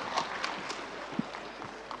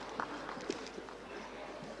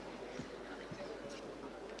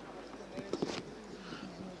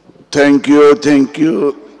 Thank you, thank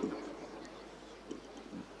you.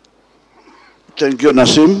 Thank you,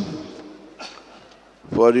 Nasim,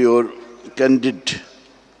 for your candid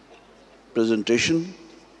presentation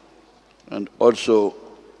and also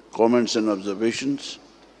comments and observations.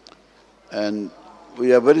 And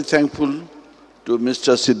we are very thankful to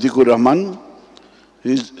Mr. Siddiqur Rahman.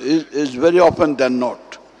 He is very often than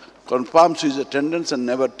not confirms his attendance and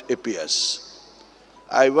never appears.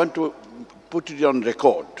 I want to put it on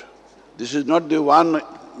record. This is not the one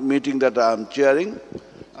meeting that I am chairing.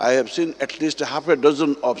 I have seen at least half a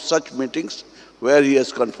dozen of such meetings where he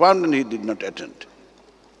has confirmed and he did not attend.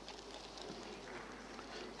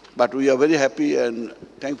 But we are very happy and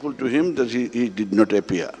thankful to him that he did not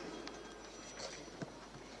appear.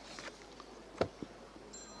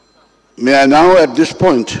 May I now at this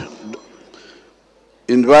point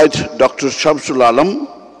invite Dr. Shamsul Alam,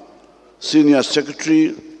 Senior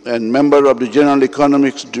Secretary and member of the General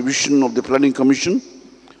Economics Division of the Planning Commission,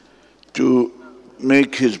 to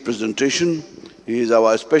make his presentation. He is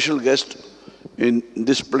our special guest in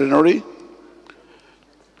this plenary.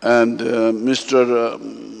 And Mr.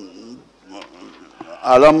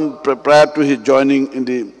 Alam, prior to his joining in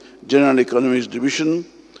the General Economics Division,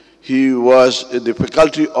 he was at the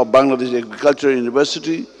faculty of Bangladesh Agricultural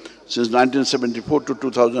University since 1974 to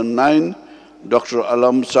 2009. Dr.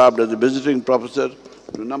 Alam served as a visiting professor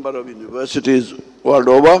to a number of universities world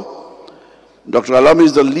over. Dr. Alam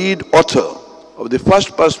is the lead author of the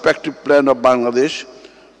first perspective plan of Bangladesh,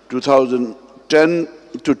 2010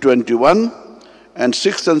 to 21, and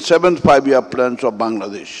 6th and 7th 5-year plans of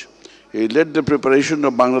Bangladesh. He led the preparation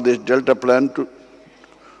of Bangladesh Delta Plan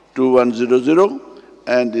 2100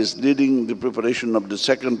 and is leading the preparation of the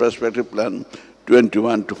second perspective plan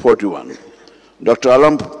 21 to 41. Dr.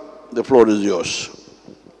 Alam, the floor is yours.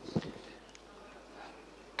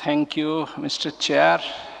 Thank you, Mr. Chair.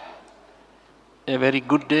 A very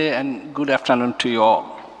good day and good afternoon to you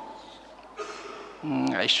all.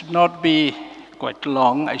 I should not be quite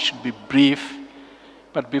long, I should be brief.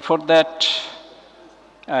 But before that,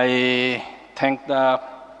 I thank the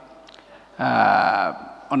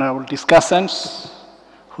honorable discussants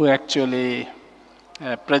who actually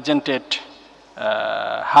presented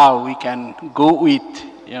how we can go with,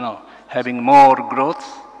 having more growth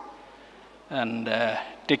and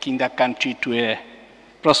taking the country to a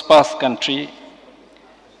prosperous country.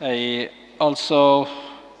 I also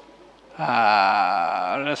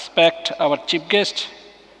respect our chief guest,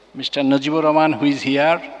 Mr. Najibur Rahman, who is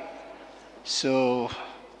here. So,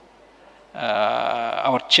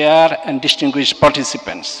 our chair and distinguished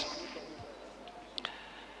participants.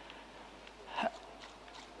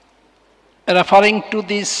 Referring to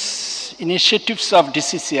these initiatives of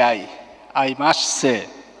DCCI, I must say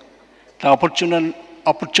the opportune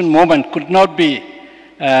moment could not be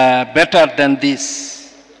better than this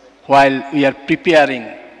while we are preparing,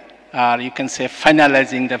 or you can say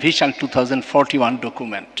finalizing the Vision 2041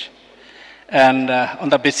 document. And on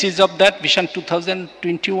the basis of that Vision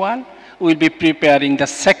 2021, we will be preparing the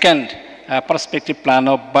second perspective plan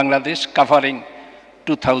of Bangladesh covering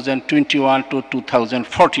 2021 to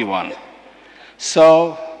 2041.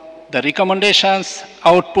 So the recommendations,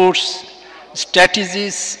 outputs,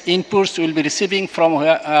 strategies, inputs we will be receiving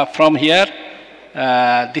from here.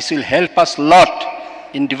 This will help us a lot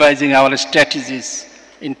in devising our strategies,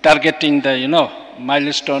 in targeting the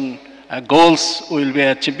milestone goals we will be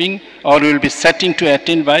achieving or we will be setting to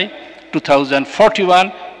attain by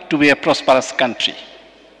 2041 to be a prosperous country.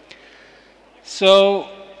 So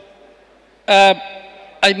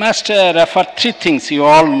I must refer three things you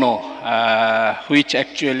all know, which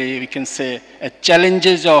actually we can say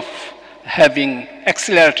challenges of having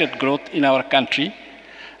accelerated growth in our country,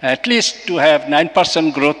 at least to have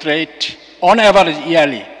 9% growth rate on average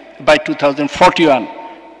yearly by 2041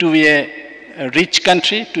 to be a rich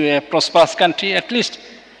country, to a prosperous country, at least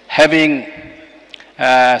having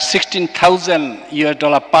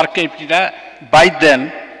 $16,000 per capita by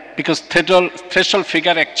then, because threshold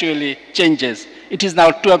figure actually changes. It is now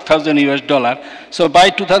 $12,000. So by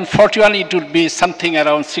 2041, it would be something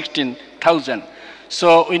around 16,000.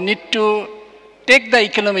 So we need to take the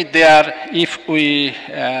economy there if we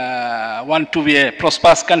want to be a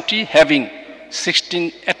prosperous country, having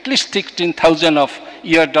at least 16,000 of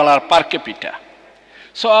 $dollar per capita.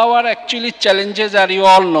 So our actually challenges are, you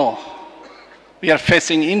all know, we are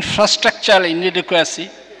facing infrastructural inadequacy,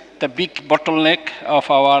 the big bottleneck of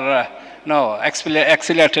our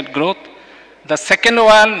accelerated growth. The second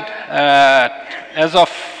one, as of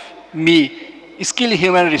me, skill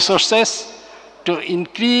human resources. To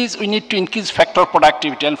increase, we need to increase factor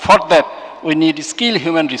productivity, and for that, we need skilled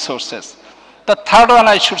human resources. The third one,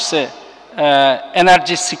 I should say,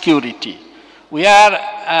 energy security. We are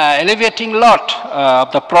elevating a lot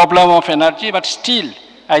of the problem of energy, but still,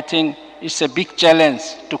 I think it's a big challenge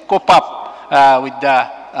to cope up with the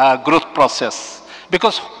growth process.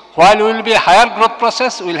 Because while we will be a higher growth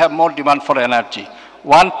process, we will have more demand for energy.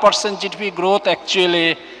 1% GDP growth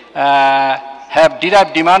actually have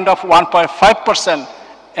direct demand of 1.5%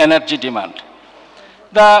 energy demand.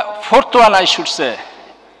 The fourth one, I should say,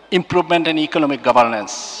 improvement in economic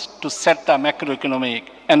governance to set the macroeconomic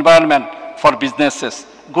environment for businesses,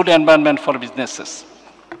 good environment for businesses.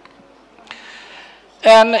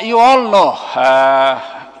 And you all know,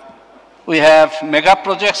 we have mega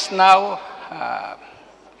projects now,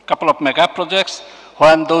 couple of mega projects,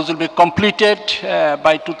 when those will be completed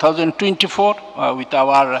by 2024 with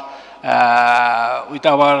our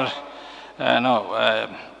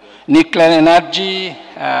nuclear energy,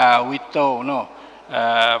 with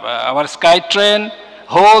our SkyTrain,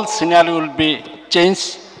 whole scenario will be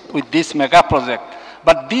changed with this mega project.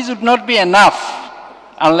 But these would not be enough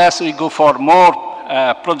unless we go for more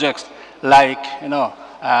projects like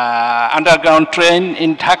underground train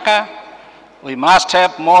in Dhaka. We must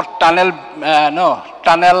have more tunnel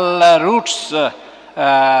routes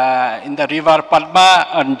in the river Padma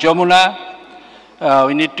and Jamuna.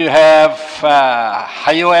 We need to have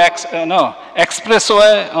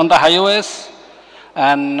expressway on the highways,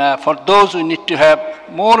 and for those we need to have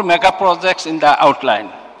more mega projects in the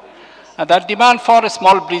outline. The demand for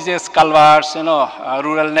small bridges, culverts,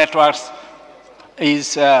 rural networks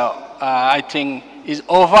is, I think, is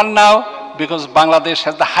over now, because Bangladesh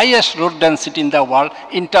has the highest road density in the world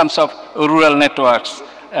in terms of rural networks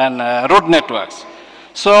and road networks.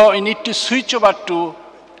 So we need to switch over to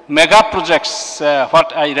mega projects,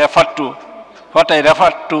 what I refer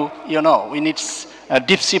to, you know, we need a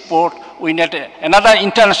deep sea port, we need another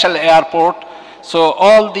international airport. So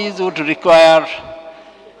all these would require,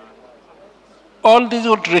 I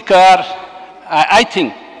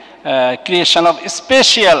think, creation of a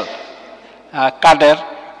special cadre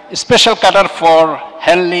for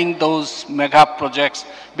handling those mega projects,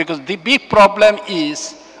 because the big problem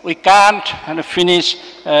is we can't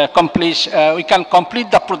complete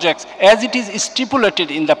the projects as it is stipulated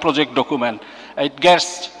in the project document. It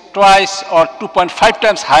gets twice or 2.5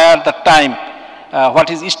 times higher the time what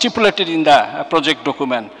is stipulated in the project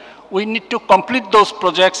document. We need to complete those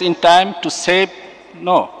projects in time to save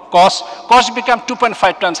cost. Cost become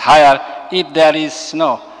 2.5 times higher if there is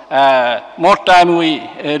more time we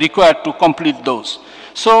require to complete those.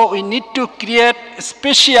 So we need to create a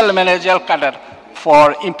special managerial cadre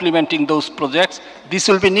for implementing those projects. This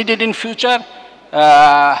will be needed in future.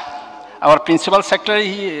 Our principal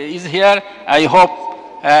secretary is here. I hope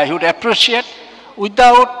he would appreciate.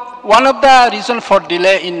 Without, one of the reasons for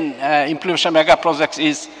delay in implementation of mega projects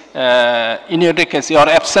is inadequacy or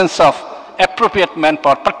absence of appropriate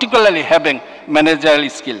manpower, particularly having managerial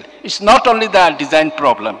skill. It's not only the design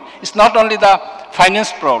problem. It's not only the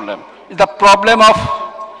finance problem. It's the problem of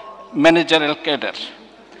managerial cadre.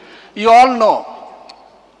 You all know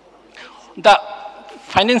the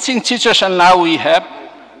financing situation now we have.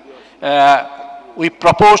 We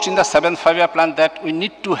proposed in the 7th five-year plan that we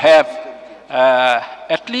need to have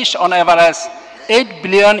at least on average $8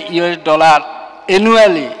 billion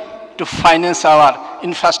annually to finance our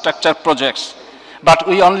infrastructure projects. But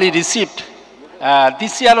we only received,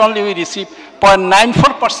 this year only we received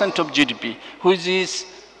 0.94% of GDP, which is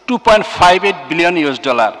 $2.58 billion.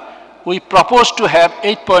 We propose to have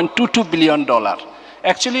 $8.22 billion.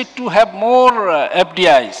 Actually, to have more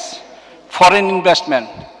FDIs, foreign investment,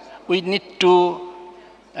 we need to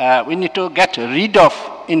get rid of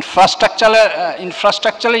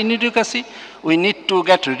infrastructural inadequacy. We need to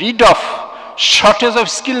get rid of shortage of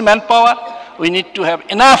skilled manpower. We need to have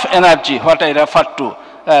enough energy, what I referred to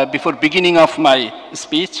before beginning of my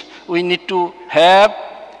speech. We need to have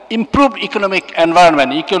improved economic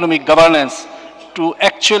environment, economic governance to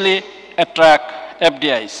actually attract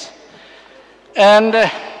FDIs.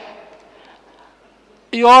 And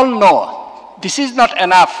you all know this is not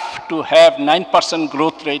enough to have 9%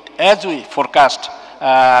 growth rate as we forecast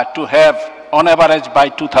to have on average by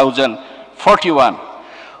 2041.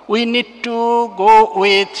 We need to go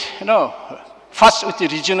with, first with the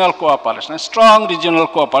regional cooperation, a strong regional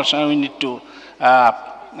cooperation we need to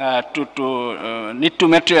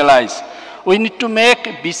materialize. We need to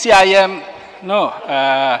make BCIM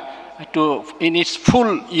in its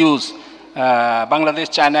full use. Bangladesh,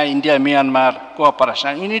 China, India, Myanmar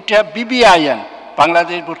cooperation. We need to have BBIN,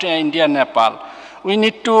 Bangladesh, Bhutan, India, Nepal. We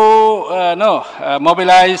need to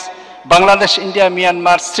mobilize Bangladesh, India,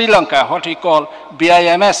 Myanmar, Sri Lanka, what we call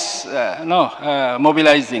BIMS,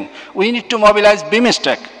 mobilizing. We need to mobilize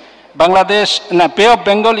BIMSTEC, Bangladesh, Bay of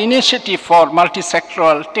Bengal Initiative for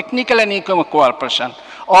Multi-Sectoral Technical and Economic Cooperation.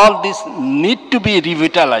 All this need to be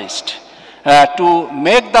revitalized to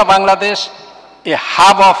make the Bangladesh a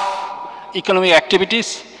hub of economic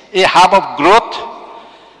activities, a hub of growth.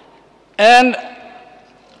 And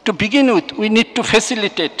to begin with, we need to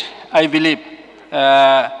facilitate, I believe,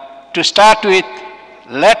 to start with,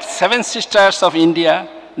 let Seven Sisters of India,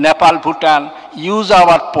 Nepal, Bhutan use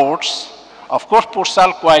our ports. Of course, ports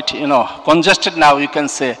are quite, congested now, you can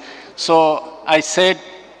say. So I said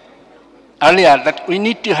earlier that we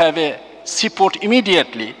need to have a seaport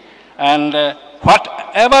immediately. And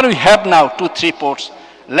whatever we have now, 2-3 ports,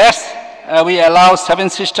 let's we allow Seven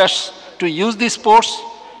Sisters to use these ports.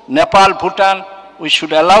 Nepal, Bhutan, we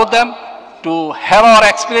should allow them to have our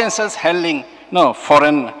experiences handling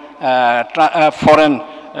foreign,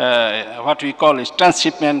 what we call is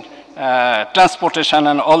transshipment, transportation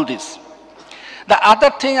and all this. The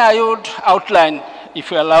other thing I would outline,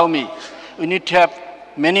 if you allow me, we need to have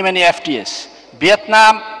many FTAs.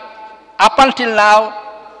 Vietnam, up until now,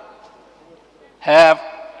 have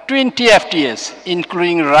 20 FTAs,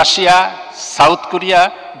 including Russia, South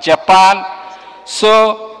Korea, Japan.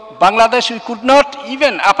 So Bangladesh, we could not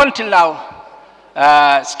even, up until now,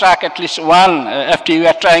 strike at least one FTA. We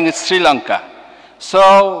are trying with Sri Lanka.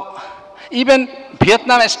 So even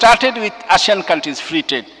Vietnam started with ASEAN countries free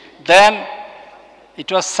trade. Then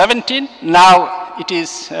it was 17. Now it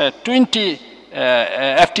is 20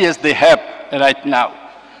 FTAs they have right now.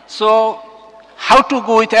 So how to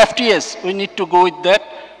go with FTAs? We need to go with that.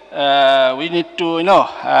 We need to,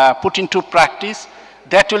 put into practice.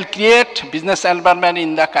 that will create business environment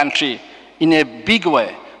in the country in a big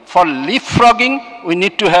way. For leapfrogging, we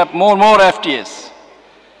need to have more FTAs.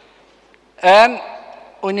 And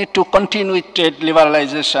we need to continue with trade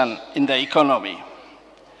liberalization in the economy.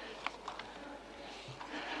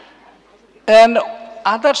 And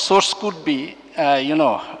other source could be,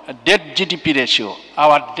 debt GDP ratio.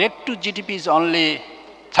 Our debt to GDP is only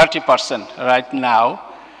 30% right now.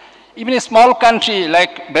 Even a small country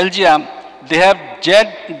like Belgium, they have debt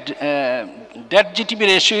GDP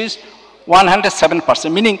ratio is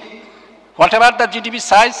 107%, meaning whatever the GDP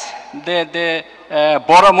size, they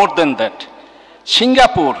borrow more than that.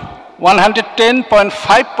 Singapore,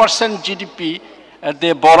 110.5% GDP,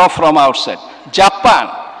 they borrow from outside. Japan,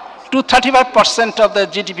 35% of the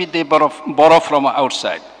GDP they borrow from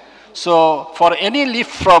outside. So for any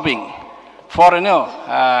leapfrogging, for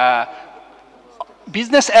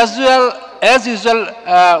business as usual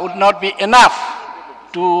would not be enough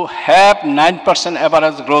to have 9%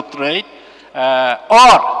 average growth rate,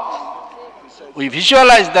 or we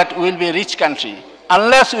visualize that we will be a rich country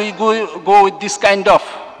unless we go with this kind of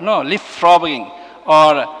leapfrogging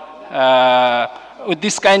or with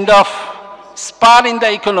this kind of spur in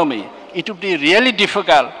the economy. It would be really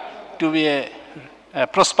difficult to be a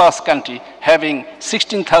prosperous country having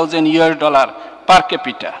 $16,000 per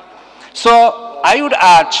capita. So I would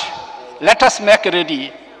urge, let us make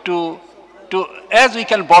ready to as we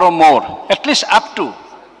can borrow more, at least up to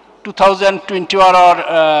 2020 or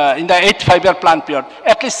in the 8th five-year plan period,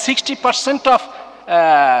 at least 60% of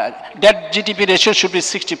debt GDP ratio should be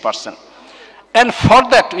 60%. And for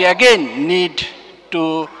that, we again need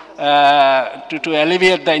to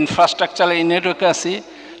alleviate the infrastructural inadequacy,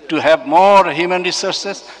 to have more human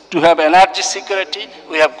resources, to have energy security,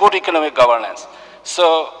 we have good economic governance.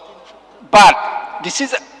 So, but this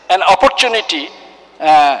is an opportunity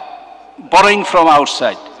borrowing from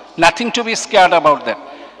outside. Nothing to be scared about that.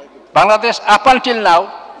 Bangladesh, up until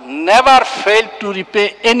now, never failed to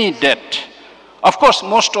repay any debt. Of course,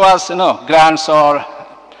 most was, grants or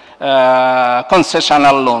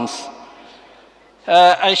concessional loans.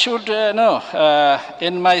 I should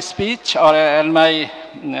in my speech or in my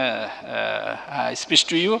speech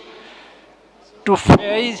to you, to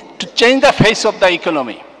change the face of the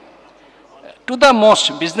economy. To the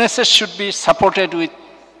most, businesses should be supported with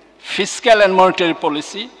fiscal and monetary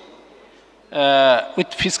policy,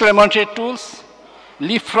 with fiscal and monetary tools.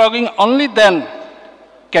 Leapfrogging only then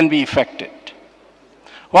can be effected.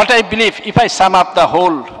 What I believe, if I sum up the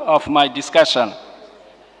whole of my discussion,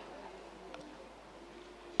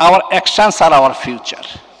 our actions are our future.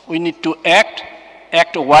 We need to act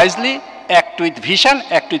wisely, act with vision,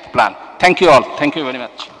 act with plan. Thank you all. Thank you very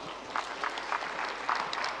much.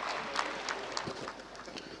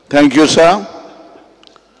 Thank you, sir.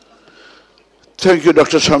 Thank you,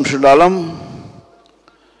 Dr. Shamsul Alam.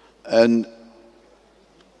 And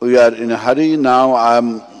we are in a hurry now. I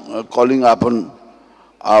am calling upon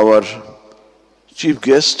our chief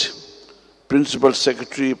guest, Principal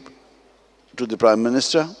Secretary to the Prime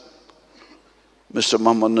Minister, Mr.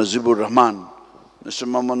 Muhammad Najibur Rahman. Mr.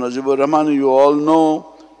 Muhammad Najibur Rahman, you all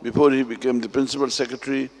know, before he became the Principal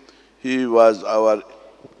Secretary, he was our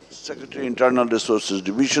Secretary Internal Resources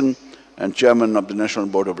Division and Chairman of the National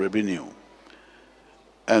Board of Revenue.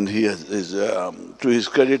 And he has, to his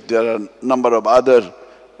credit, there are a number of other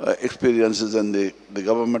experiences in the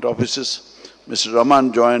government offices. Mr.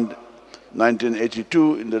 Rahman joined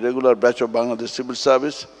 1982 in the regular batch of Bangladesh Civil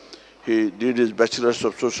Service. He did his Bachelor's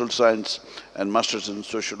of Social Science and Master's in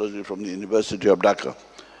Sociology from the University of Dhaka.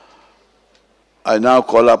 I now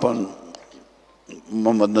call upon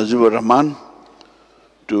Muhammad Najibur Rahman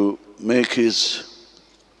to make his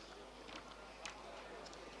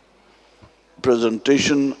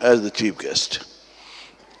presentation as the chief guest.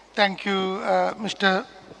 Thank you, Mr.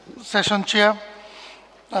 Session Chair,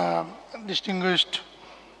 distinguished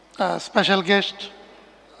special guest,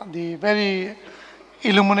 the very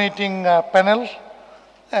illuminating panel,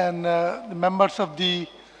 and the members of the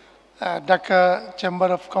Dhaka Chamber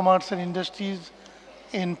of Commerce and Industries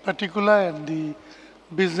in particular, and the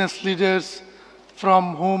business leaders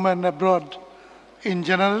from home and abroad in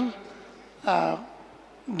general,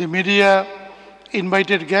 the media,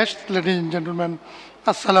 invited guests, ladies and gentlemen,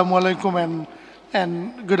 Assalamu alaikum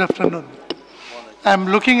and good afternoon. I'm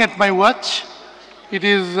looking at my watch. It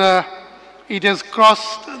has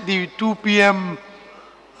crossed the 2 p.m.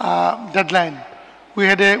 Deadline. We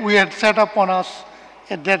had set up on us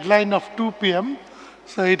a deadline of 2 p.m.,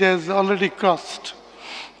 so it has already crossed.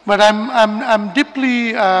 But I'm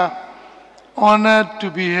deeply honored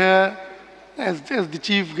to be here as the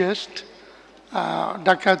chief guest.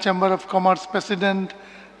 Dhaka Chamber of Commerce President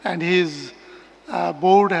and his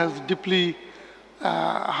board has deeply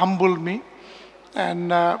humbled me.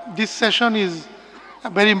 And this session is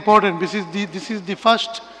very important. This is the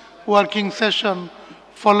first working session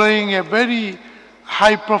following a very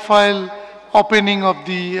high-profile opening of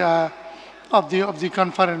the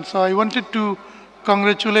conference. So I wanted to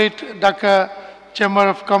congratulate Dhaka Chamber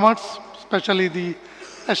of Commerce, especially the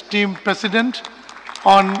esteemed president,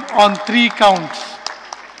 on 3 counts.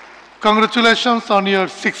 Congratulations on your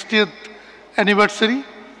 60th anniversary.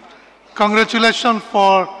 Congratulations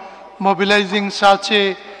for mobilizing such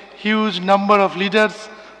a huge number of leaders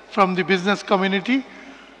from the business community.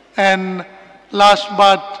 And last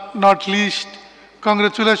but not least,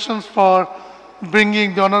 congratulations for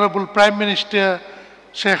bringing the Honorable Prime Minister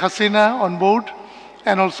Sheikh Hasina on board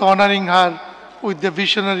and also honoring her with the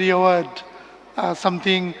Visionary Award,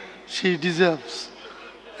 something she deserves.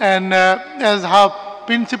 And as her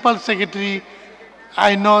Principal Secretary,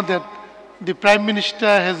 I know that the Prime Minister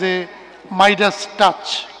has a Midas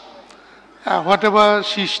touch. Whatever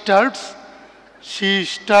she starts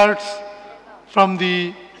from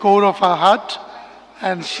the core of her heart,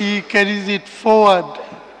 and she carries it forward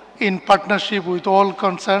in partnership with all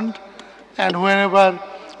concerned. And whenever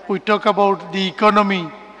we talk about the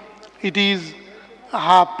economy, it is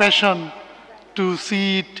her passion to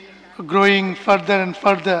see it growing further and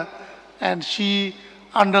further. And she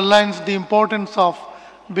underlines the importance of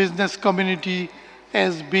business community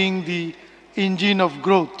as being the engine of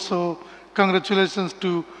growth. So congratulations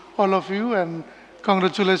to all of you, and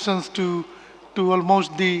congratulations to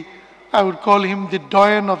almost I would call him the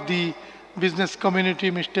doyen of the business community,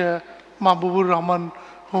 Mr. Mahbubur Rahman,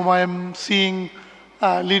 whom I am seeing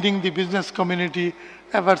leading the business community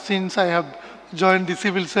ever since I have joined the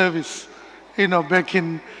civil service, back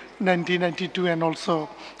in 1992 and also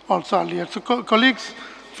earlier. So colleagues,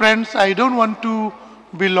 friends, I don't want to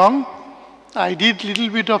be long. I did little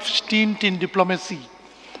bit of stint in diplomacy,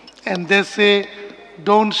 and they say,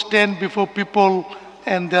 don't stand before people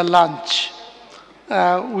and their lunch.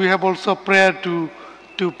 We have also prayer to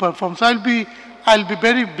perform. So I'll be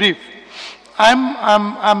very brief.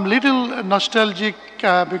 I'm little nostalgic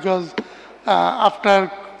because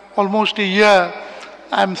after almost a year,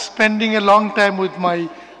 I'm spending a long time with my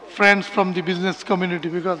friends from the business community,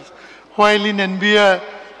 because while in NBA,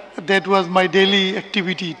 that was my daily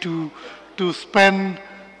activity to spend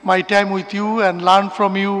my time with you and learn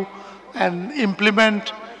from you and implement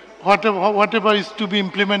whatever is to be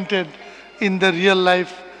implemented in the real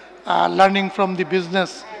life, learning from the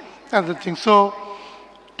business and the thing. So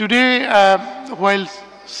today, while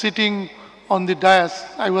sitting on the dais,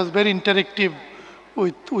 I was very interactive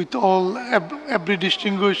with all every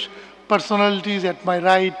distinguished personalities at my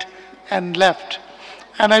right and left.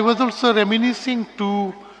 And I was also reminiscing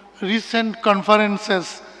to recent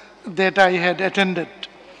conferences that I had attended.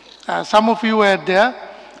 Some of you were there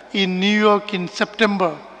in New York in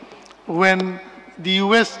September, when the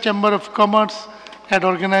US Chamber of Commerce had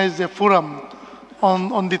organized a forum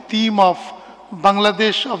on the theme of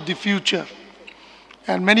Bangladesh of the future.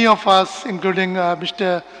 And many of us, including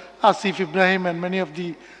Mr. Asif Ibrahim and many of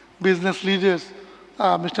the business leaders,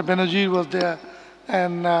 Mr. Benazir was there,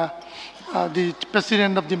 and the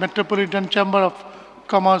president of the Metropolitan Chamber of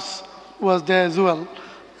Commerce was there as well.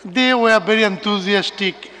 They were very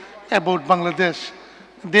enthusiastic about Bangladesh.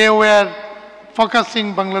 They were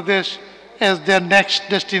focusing Bangladesh as their next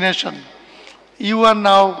destination. You are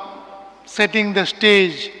now setting the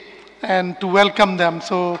stage and to welcome them.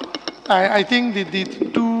 So I think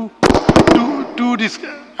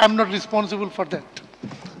I'm not responsible for that.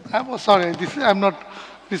 I'm not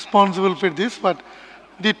responsible for this, but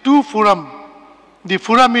the two forum, the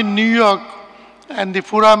forum in New York and the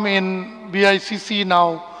forum in BICC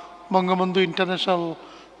now, Bangabandhu International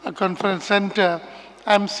Conference Center,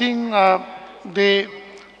 I'm seeing they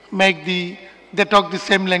talk the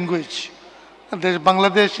same language.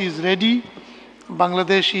 Bangladesh is ready.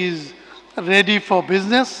 Bangladesh is ready for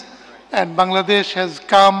business, and Bangladesh has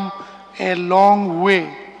come a long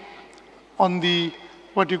way on the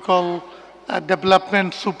what you call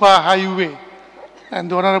development super highway. And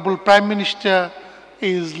the Honorable Prime Minister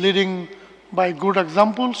is leading by good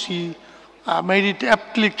example. She made it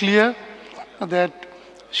aptly clear that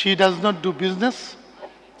she does not do business.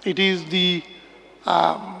 It is the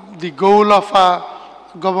goal of our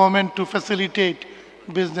government to facilitate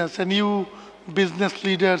business, and you business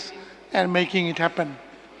leaders are making it happen.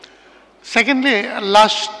 Secondly,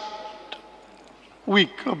 last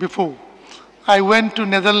week or before, I went to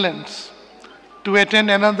Netherlands to attend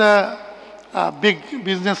another big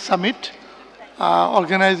business summit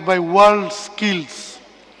organized by World Skills.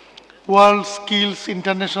 World Skills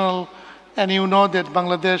International, and you know that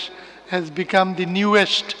Bangladesh has become the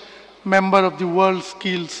newest member of the World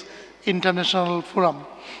Skills International Forum.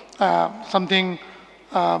 Something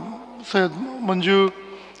Sayyid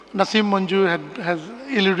Nasim Manju has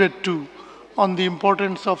alluded to on the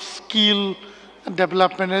importance of skill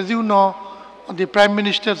development. As you know, the Prime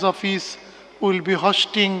Minister's office will be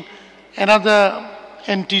hosting another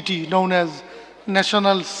entity known as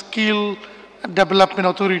National Skill Development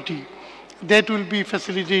Authority that will be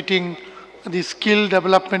facilitating the skill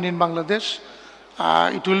development in Bangladesh.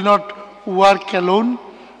 It will not work alone.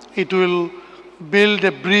 It will build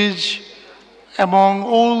a bridge among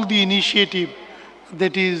all the initiative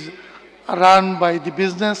that is run by the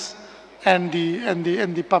business and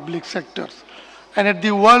the public sectors. And at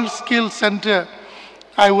the World Skills Center,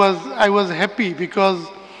 I was happy because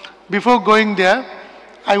before going there,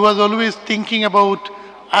 I was always thinking about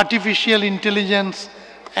artificial intelligence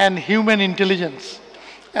and human intelligence.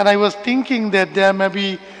 And I was thinking that there may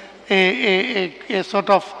be a sort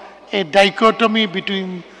of a dichotomy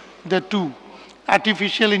between the two.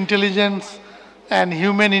 Artificial intelligence and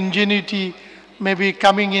human ingenuity may be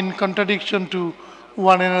coming in contradiction to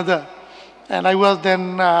one another. And I was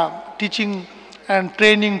then teaching and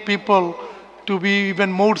training people to be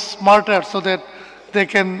even more smarter so that they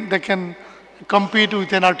can compete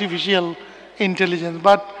with an artificial intelligence.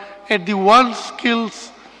 But at the World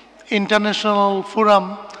Skills International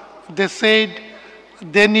Forum, they said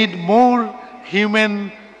they need more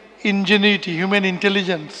human ingenuity, human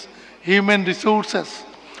intelligence, human resources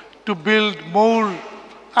to build more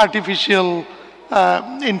artificial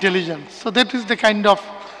intelligence. So that is the kind of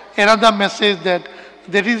another message that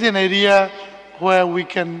there is an area where we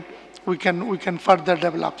can further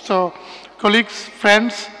develop. So colleagues,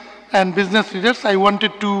 friends, and business leaders, I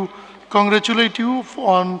wanted to congratulate you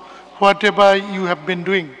on whatever you have been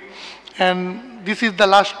doing. And this is the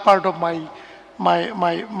last part of my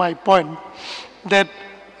point, that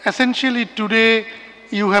essentially today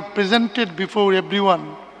you have presented before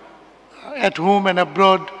everyone at home and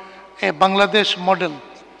abroad a Bangladesh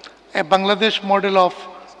model of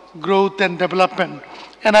growth and development.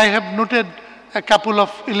 And I have noted a couple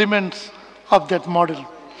of elements of that model.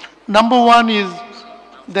 Number one is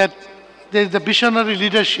that there is a visionary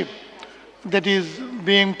leadership that is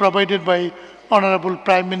being provided by Honorable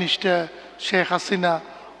Prime Minister Sheikh Hasina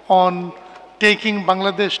on taking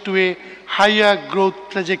Bangladesh to a higher growth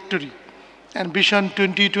trajectory. And Vision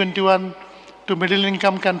 2021 to middle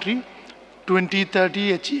income country,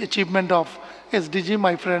 2030 achievement of SDG.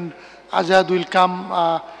 My friend Azad will come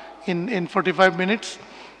in 45 minutes.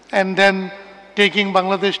 And then taking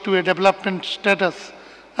Bangladesh to a development status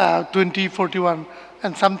 2041.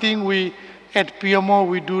 And something we at PMO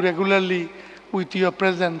we do regularly with your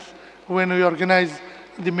presence when we organize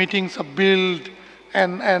the meetings of BUILD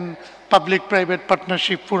and public-private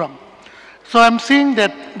partnership forum. So I'm saying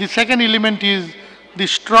that the second element is the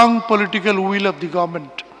strong political will of the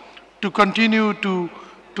government to continue to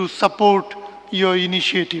support your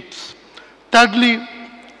initiatives. Thirdly,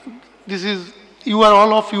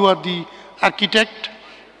 all of you are the architect,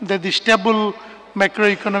 that the stable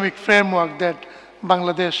macroeconomic framework that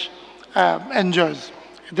Bangladesh enjoys,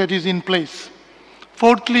 that is in place.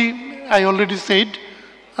 Fourthly, I already said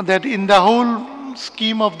that in the whole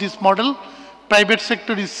scheme of this model, private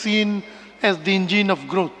sector is seen as the engine of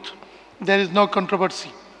growth. There is no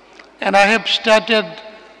controversy. And I have started,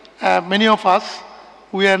 many of us,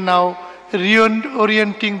 we are now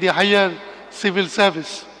reorienting the higher civil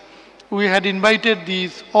service. We had invited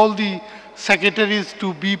all the secretaries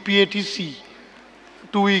to BPATC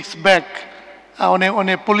 2 weeks back on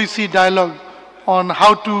a policy dialogue on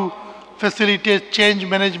how to facilitate change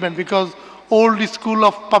management, because old school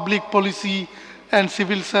of public policy and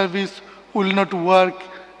civil service will not work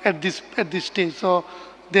at this stage. So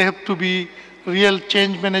they have to be real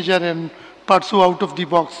change manager and pursue out of the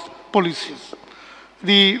box policies.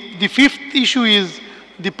 The fifth issue is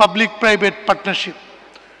the public-private partnership,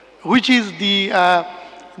 which is the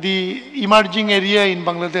emerging area in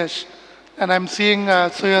Bangladesh. And I'm seeing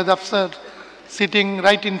Syed Afsar sitting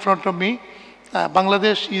right in front of me.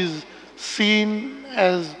 Bangladesh is seen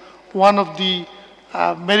as one of the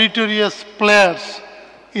meritorious players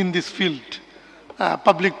in this field,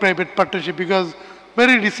 public-private partnership, because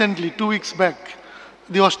very recently, 2 weeks back,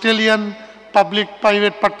 the Australian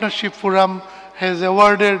Public-Private Partnership Forum has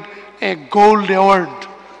awarded a gold award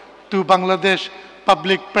to Bangladesh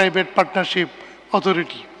Public-Private Partnership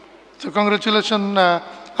Authority. So congratulations,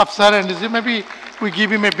 Afsar, and maybe we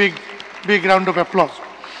give him a big round of applause.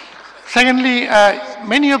 Secondly,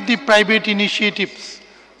 many of the private initiatives,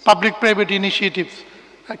 public-private initiatives,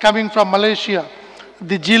 coming from Malaysia,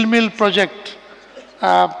 the Jilmil project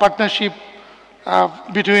partnership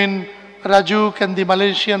between Rajuk and the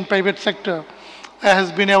Malaysian private sector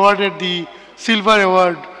has been awarded the Silver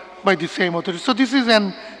Award by the same authority. So this is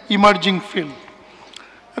an emerging field.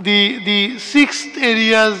 The sixth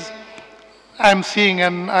areas I'm seeing,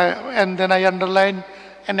 and then I underline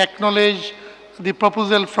and acknowledge the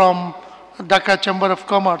proposal from Dhaka Chamber of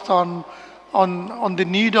Commerce on the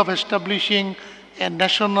need of establishing a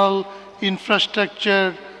national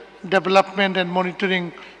infrastructure development and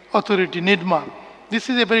monitoring authority, NIDMA. This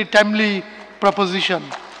is a very timely proposition.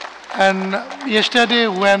 And yesterday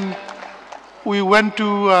when we went to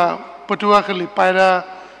Patuakhali, Paira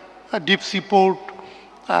deep sea port,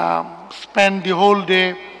 spent the whole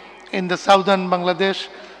day in the southern Bangladesh,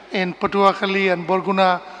 in Patuakhali and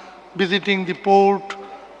Borguna, visiting the port,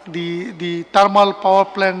 the thermal power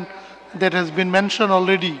plant that has been mentioned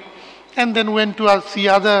already, and then went to see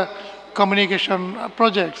other communication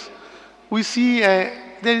projects. We see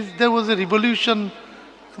there was a revolution,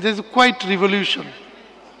 there's a quite revolution,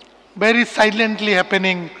 very silently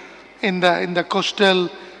happening in the coastal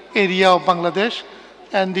area of Bangladesh,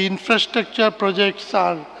 and the infrastructure projects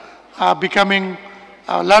are becoming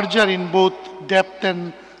larger in both depth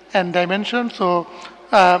and dimension. So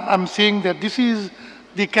I'm saying that this is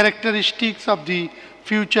the characteristics of the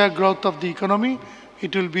future growth of the economy.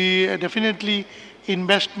 It will be definitely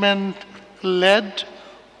investment-led,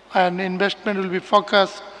 and investment will be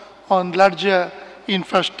focused on larger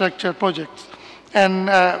infrastructure projects. And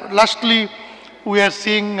lastly, we are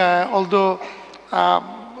seeing, although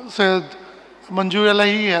Syed Manjur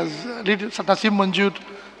Elahi has,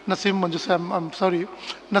 Nasim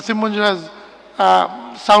Manjur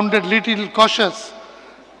has sounded little cautious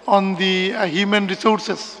on the human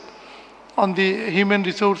resources,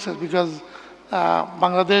 because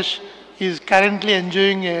Bangladesh is currently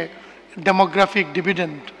enjoying a demographic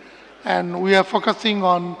dividend, and we are focusing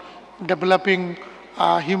on developing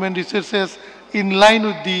human resources in line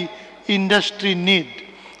with the industry need.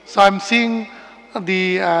 So I'm seeing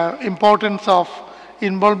the importance of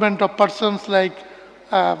involvement of persons like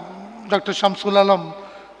Dr. Shamsul Alam,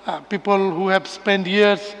 people who have spent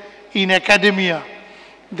years in academia.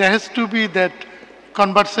 There has to be that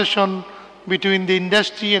conversation between the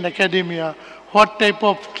industry and academia, what type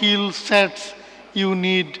of skill sets you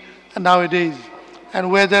need nowadays, and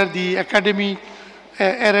whether the academic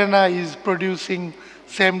arena is producing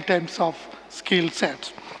same types of skill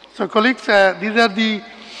sets. So colleagues, these are the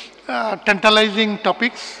tantalizing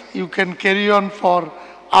topics. You can carry on for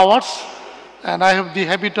hours, and I have the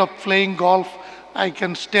habit of playing golf. I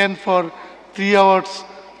can stand for 3 hours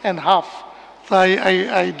and a half. So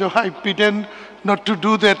I pretend not to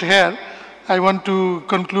do that here. I want to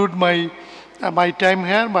conclude my time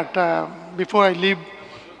here, but before I leave,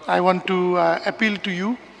 I want to appeal to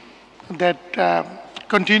you that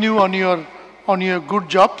continue on your good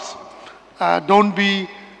jobs. Don't be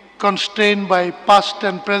constrained by past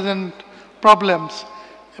and present problems.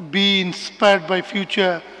 Be inspired by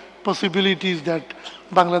future possibilities that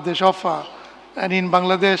Bangladesh offer. And in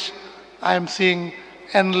Bangladesh, I am seeing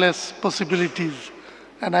endless possibilities.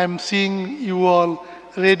 And I am seeing you all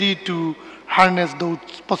ready to harness those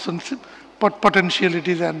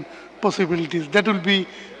potentialities and possibilities. That will be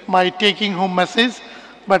my taking home message.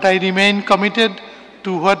 But I remain committed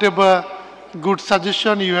to whatever good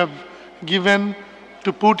suggestion you have given,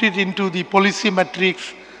 to put it into the policy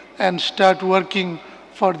matrix and start working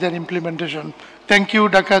for their implementation. Thank you,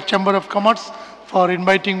 Dhaka Chamber of Commerce, for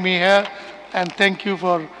inviting me here, and thank you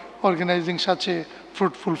for organizing such a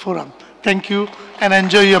fruitful forum. Thank you, and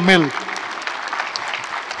enjoy your meal.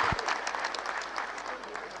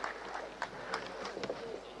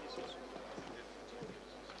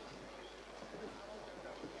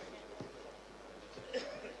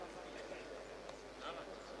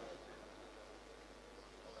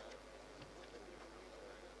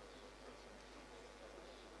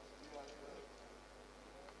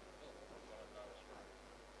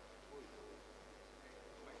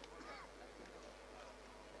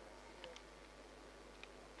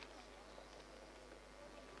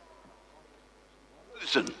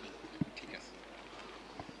 Listen.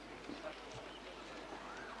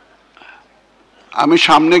 আমি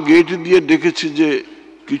সামনে gate দিয়ে দেখেছি যে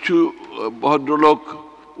কিছু ভদ্রলোক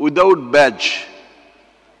without badge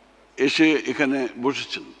এসে এখানে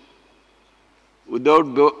বসেছেন। Without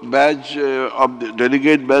badge of the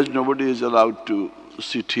delegate badge, nobody is allowed to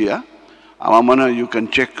sit here. আমার মনে হয় you can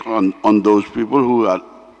check on those people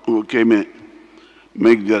who came in,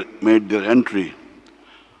 made their entry.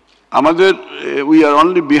 We are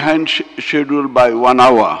only behind schedule by 1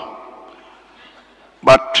 hour.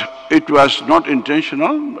 But it was not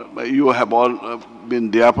intentional. You have all been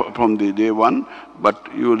there from the day one, but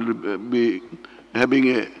you will be having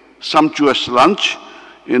a sumptuous lunch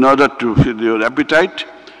in order to fill your appetite.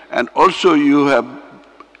 And also you have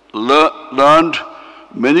learned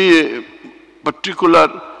many particular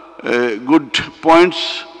good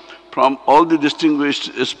points from all the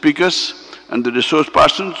distinguished speakers and the resource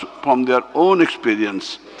persons from their own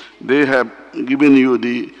experience. They have given you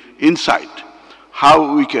the insight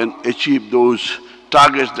how we can achieve those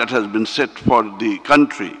targets that has been set for the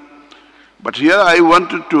country. But here I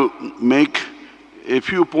wanted to make a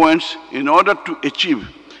few points in order to achieve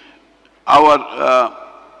our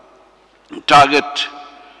target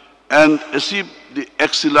and achieve the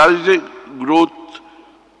accelerated growth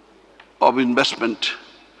of investment.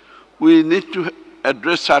 We need to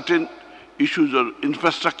address certain issues of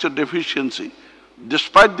infrastructure deficiency,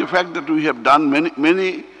 despite the fact that we have done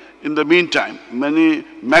many in the meantime, many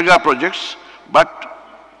mega projects, but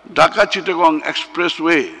Dhaka-Chittagong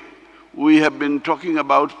Expressway we have been talking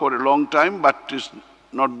about for a long time, but it's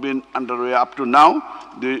not been underway up to now.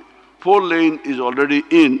 The 4-lane is already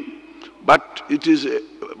in, but it is a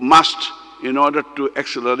must in order to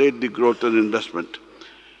accelerate the growth and investment.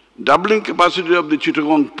 Doubling capacity of the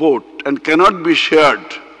Chittagong port and cannot be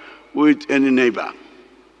shared with any neighbor.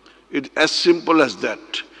 It's as simple as that.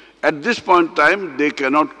 At this point in time, they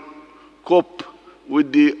cannot cope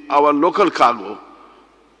with our local cargo,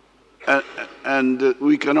 and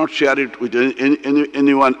we cannot share it with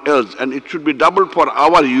anyone else, and it should be doubled for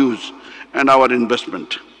our use and our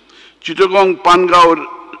investment. Chittagong-Pangaon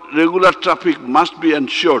regular traffic must be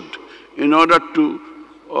ensured in order to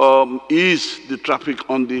ease the traffic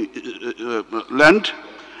on the land,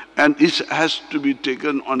 and it has to be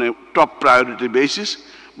taken on a top priority basis,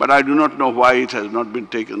 but I do not know why it has not been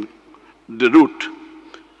taken the route.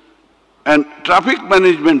 And traffic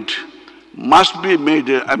management must be made,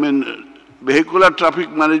 vehicular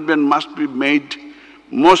traffic management must be made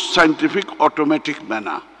most scientific, automatic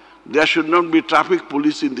manner. There should not be traffic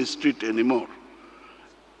police in the street anymore.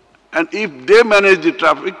 And if they manage the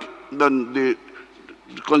traffic, then the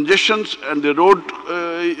congestions and the road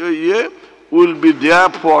will be there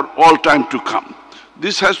for all time to come.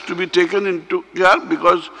 This has to be taken into care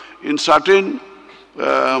because in certain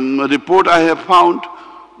report I have found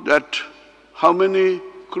that how many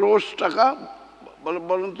crores taka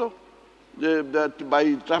that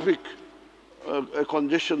by traffic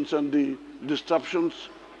congestions and the disruptions.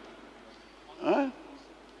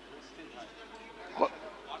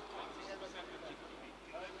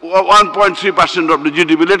 1.3% of the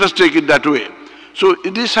GDP, let us take it that way. So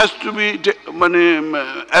this has to be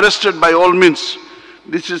arrested by all means.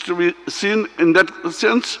 This is to be seen in that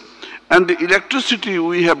sense. And the electricity,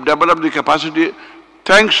 we have developed the capacity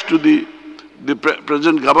thanks to the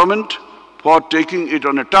present government for taking it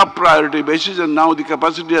on a top priority basis, and now the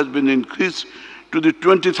capacity has been increased to the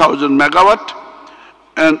 20,000 megawatt,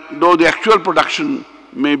 and though the actual production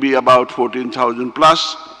may be about 14,000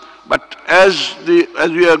 plus, but as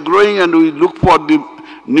we are growing and we look for the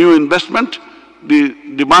new investment, the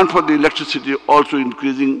demand for the electricity also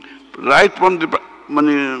increasing right from the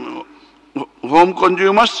home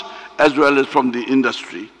consumers as well as from the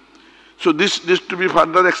industry. So this to be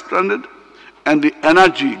further expanded, and the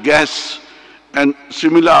energy, gas, and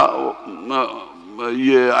similar,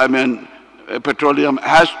 petroleum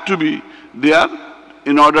has to be there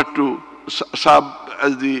in order to serve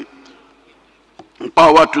as the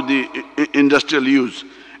power to the industrial use.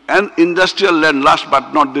 And industrial land, last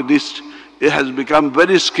but not the least, it has become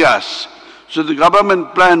very scarce. So the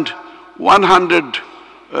government planned 100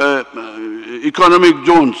 economic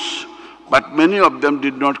zones, but many of them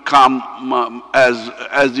did not come as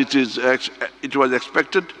it was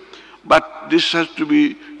expected. But this has to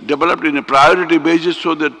be developed in a priority basis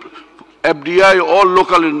so that FDI or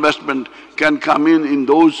local investment can come in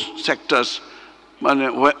those sectors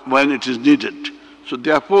when it is needed. So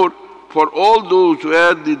therefore, for all those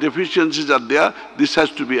where the deficiencies are there, this has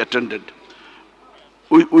to be attended.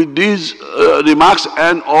 With these remarks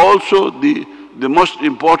and also the most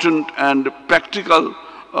important and practical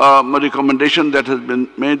recommendation that has been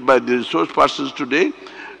made by the resource persons today,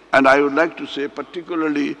 and I would like to say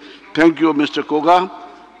particularly thank you, Mr. Koga,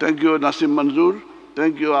 thank you, Nasim Manzoor,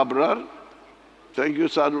 thank you, Abrar, thank you,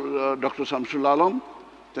 Sir, Dr. Samsul Alam,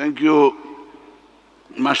 thank you,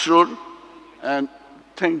 Masroor, and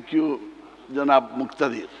thank you, Janab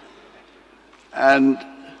Muqtadir. And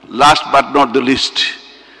last but not the least,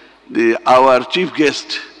 our chief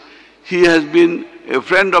guest, he has been a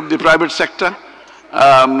friend of the private sector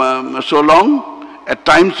so long. At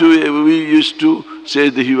times we used to say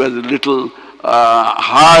that he was a little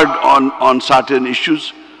hard on certain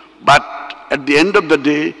issues, but at the end of the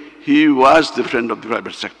day, he was the friend of the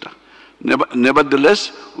private sector.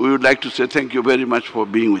 Nevertheless, we would like to say thank you very much for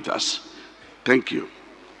being with us. Thank you.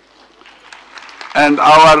 And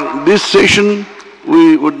this session,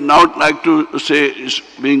 we would now like to say is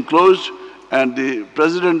being closed, and the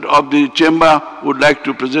president of the chamber would like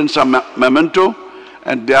to present some memento,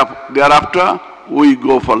 and thereafter we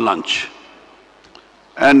go for lunch.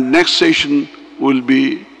 And next session will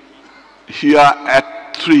be here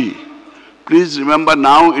at 3. Please remember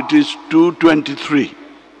now it is 2:23.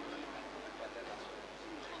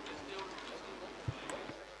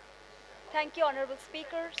 Thank you, honorable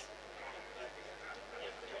speakers.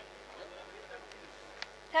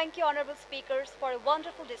 Thank you, honorable speakers, for a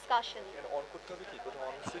wonderful discussion.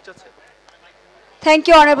 Thank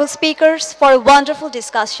you, honorable speakers, for a wonderful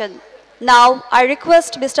discussion. Now, I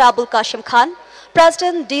request Mr. Abul Kashim Khan,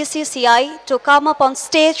 President DCCI, to come up on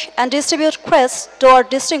stage and distribute crests to our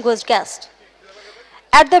distinguished guest.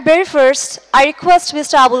 At the very first, I request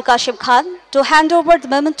Mr. Abul Kashim Khan to hand over the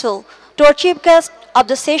memento to our chief guest of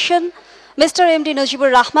the session, Mr. M.D.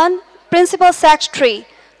 Najibur Rahman, Principal Secretary,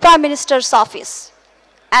 Prime Minister's Office.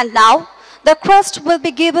 And now, the crest will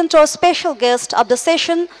be given to our special guest of the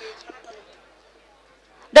session,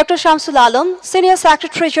 Dr. Shamsul Alam, Senior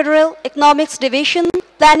Secretary General, Economics Division,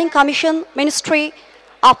 Planning Commission, Ministry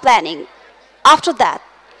of Planning. After that,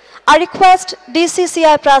 I request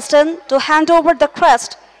DCCI President to hand over the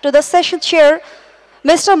crest to the session chair,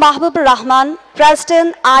 Mr. Mahbubur Rahman,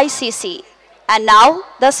 President ICC. And now,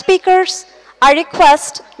 the speakers, I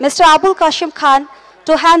request Mr. Abul Kashim Khan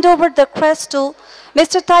to hand over the crest to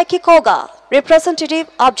Mr. Taiki Koga, representative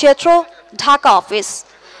of JETRO, Dhaka office,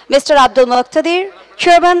 Mr. Abdul Muqtadir,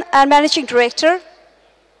 Chairman and Managing Director,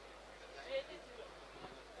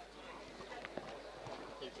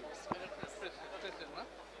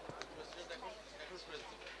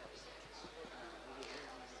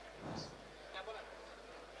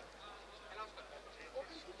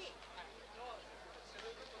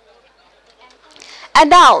 and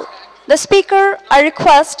now, the speaker, I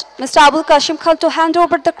request Mr. Abul Kashim Khan to hand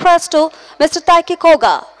over the crest to Mr. Taiki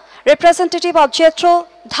Koga, representative of JETRO,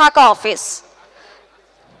 Dhaka office.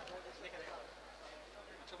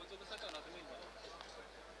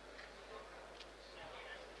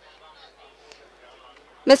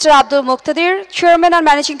 Mr. Abdul Muqtadir, Chairman and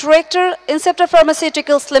Managing Director, Inceptor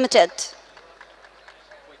Pharmaceuticals Limited.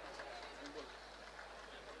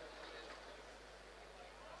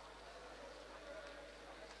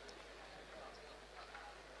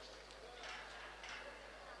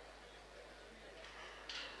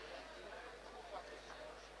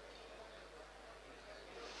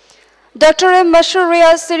 Dr. M. Mashur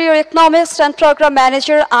Riaz, Senior Economist and Program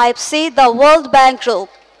Manager, IFC, the World Bank Group.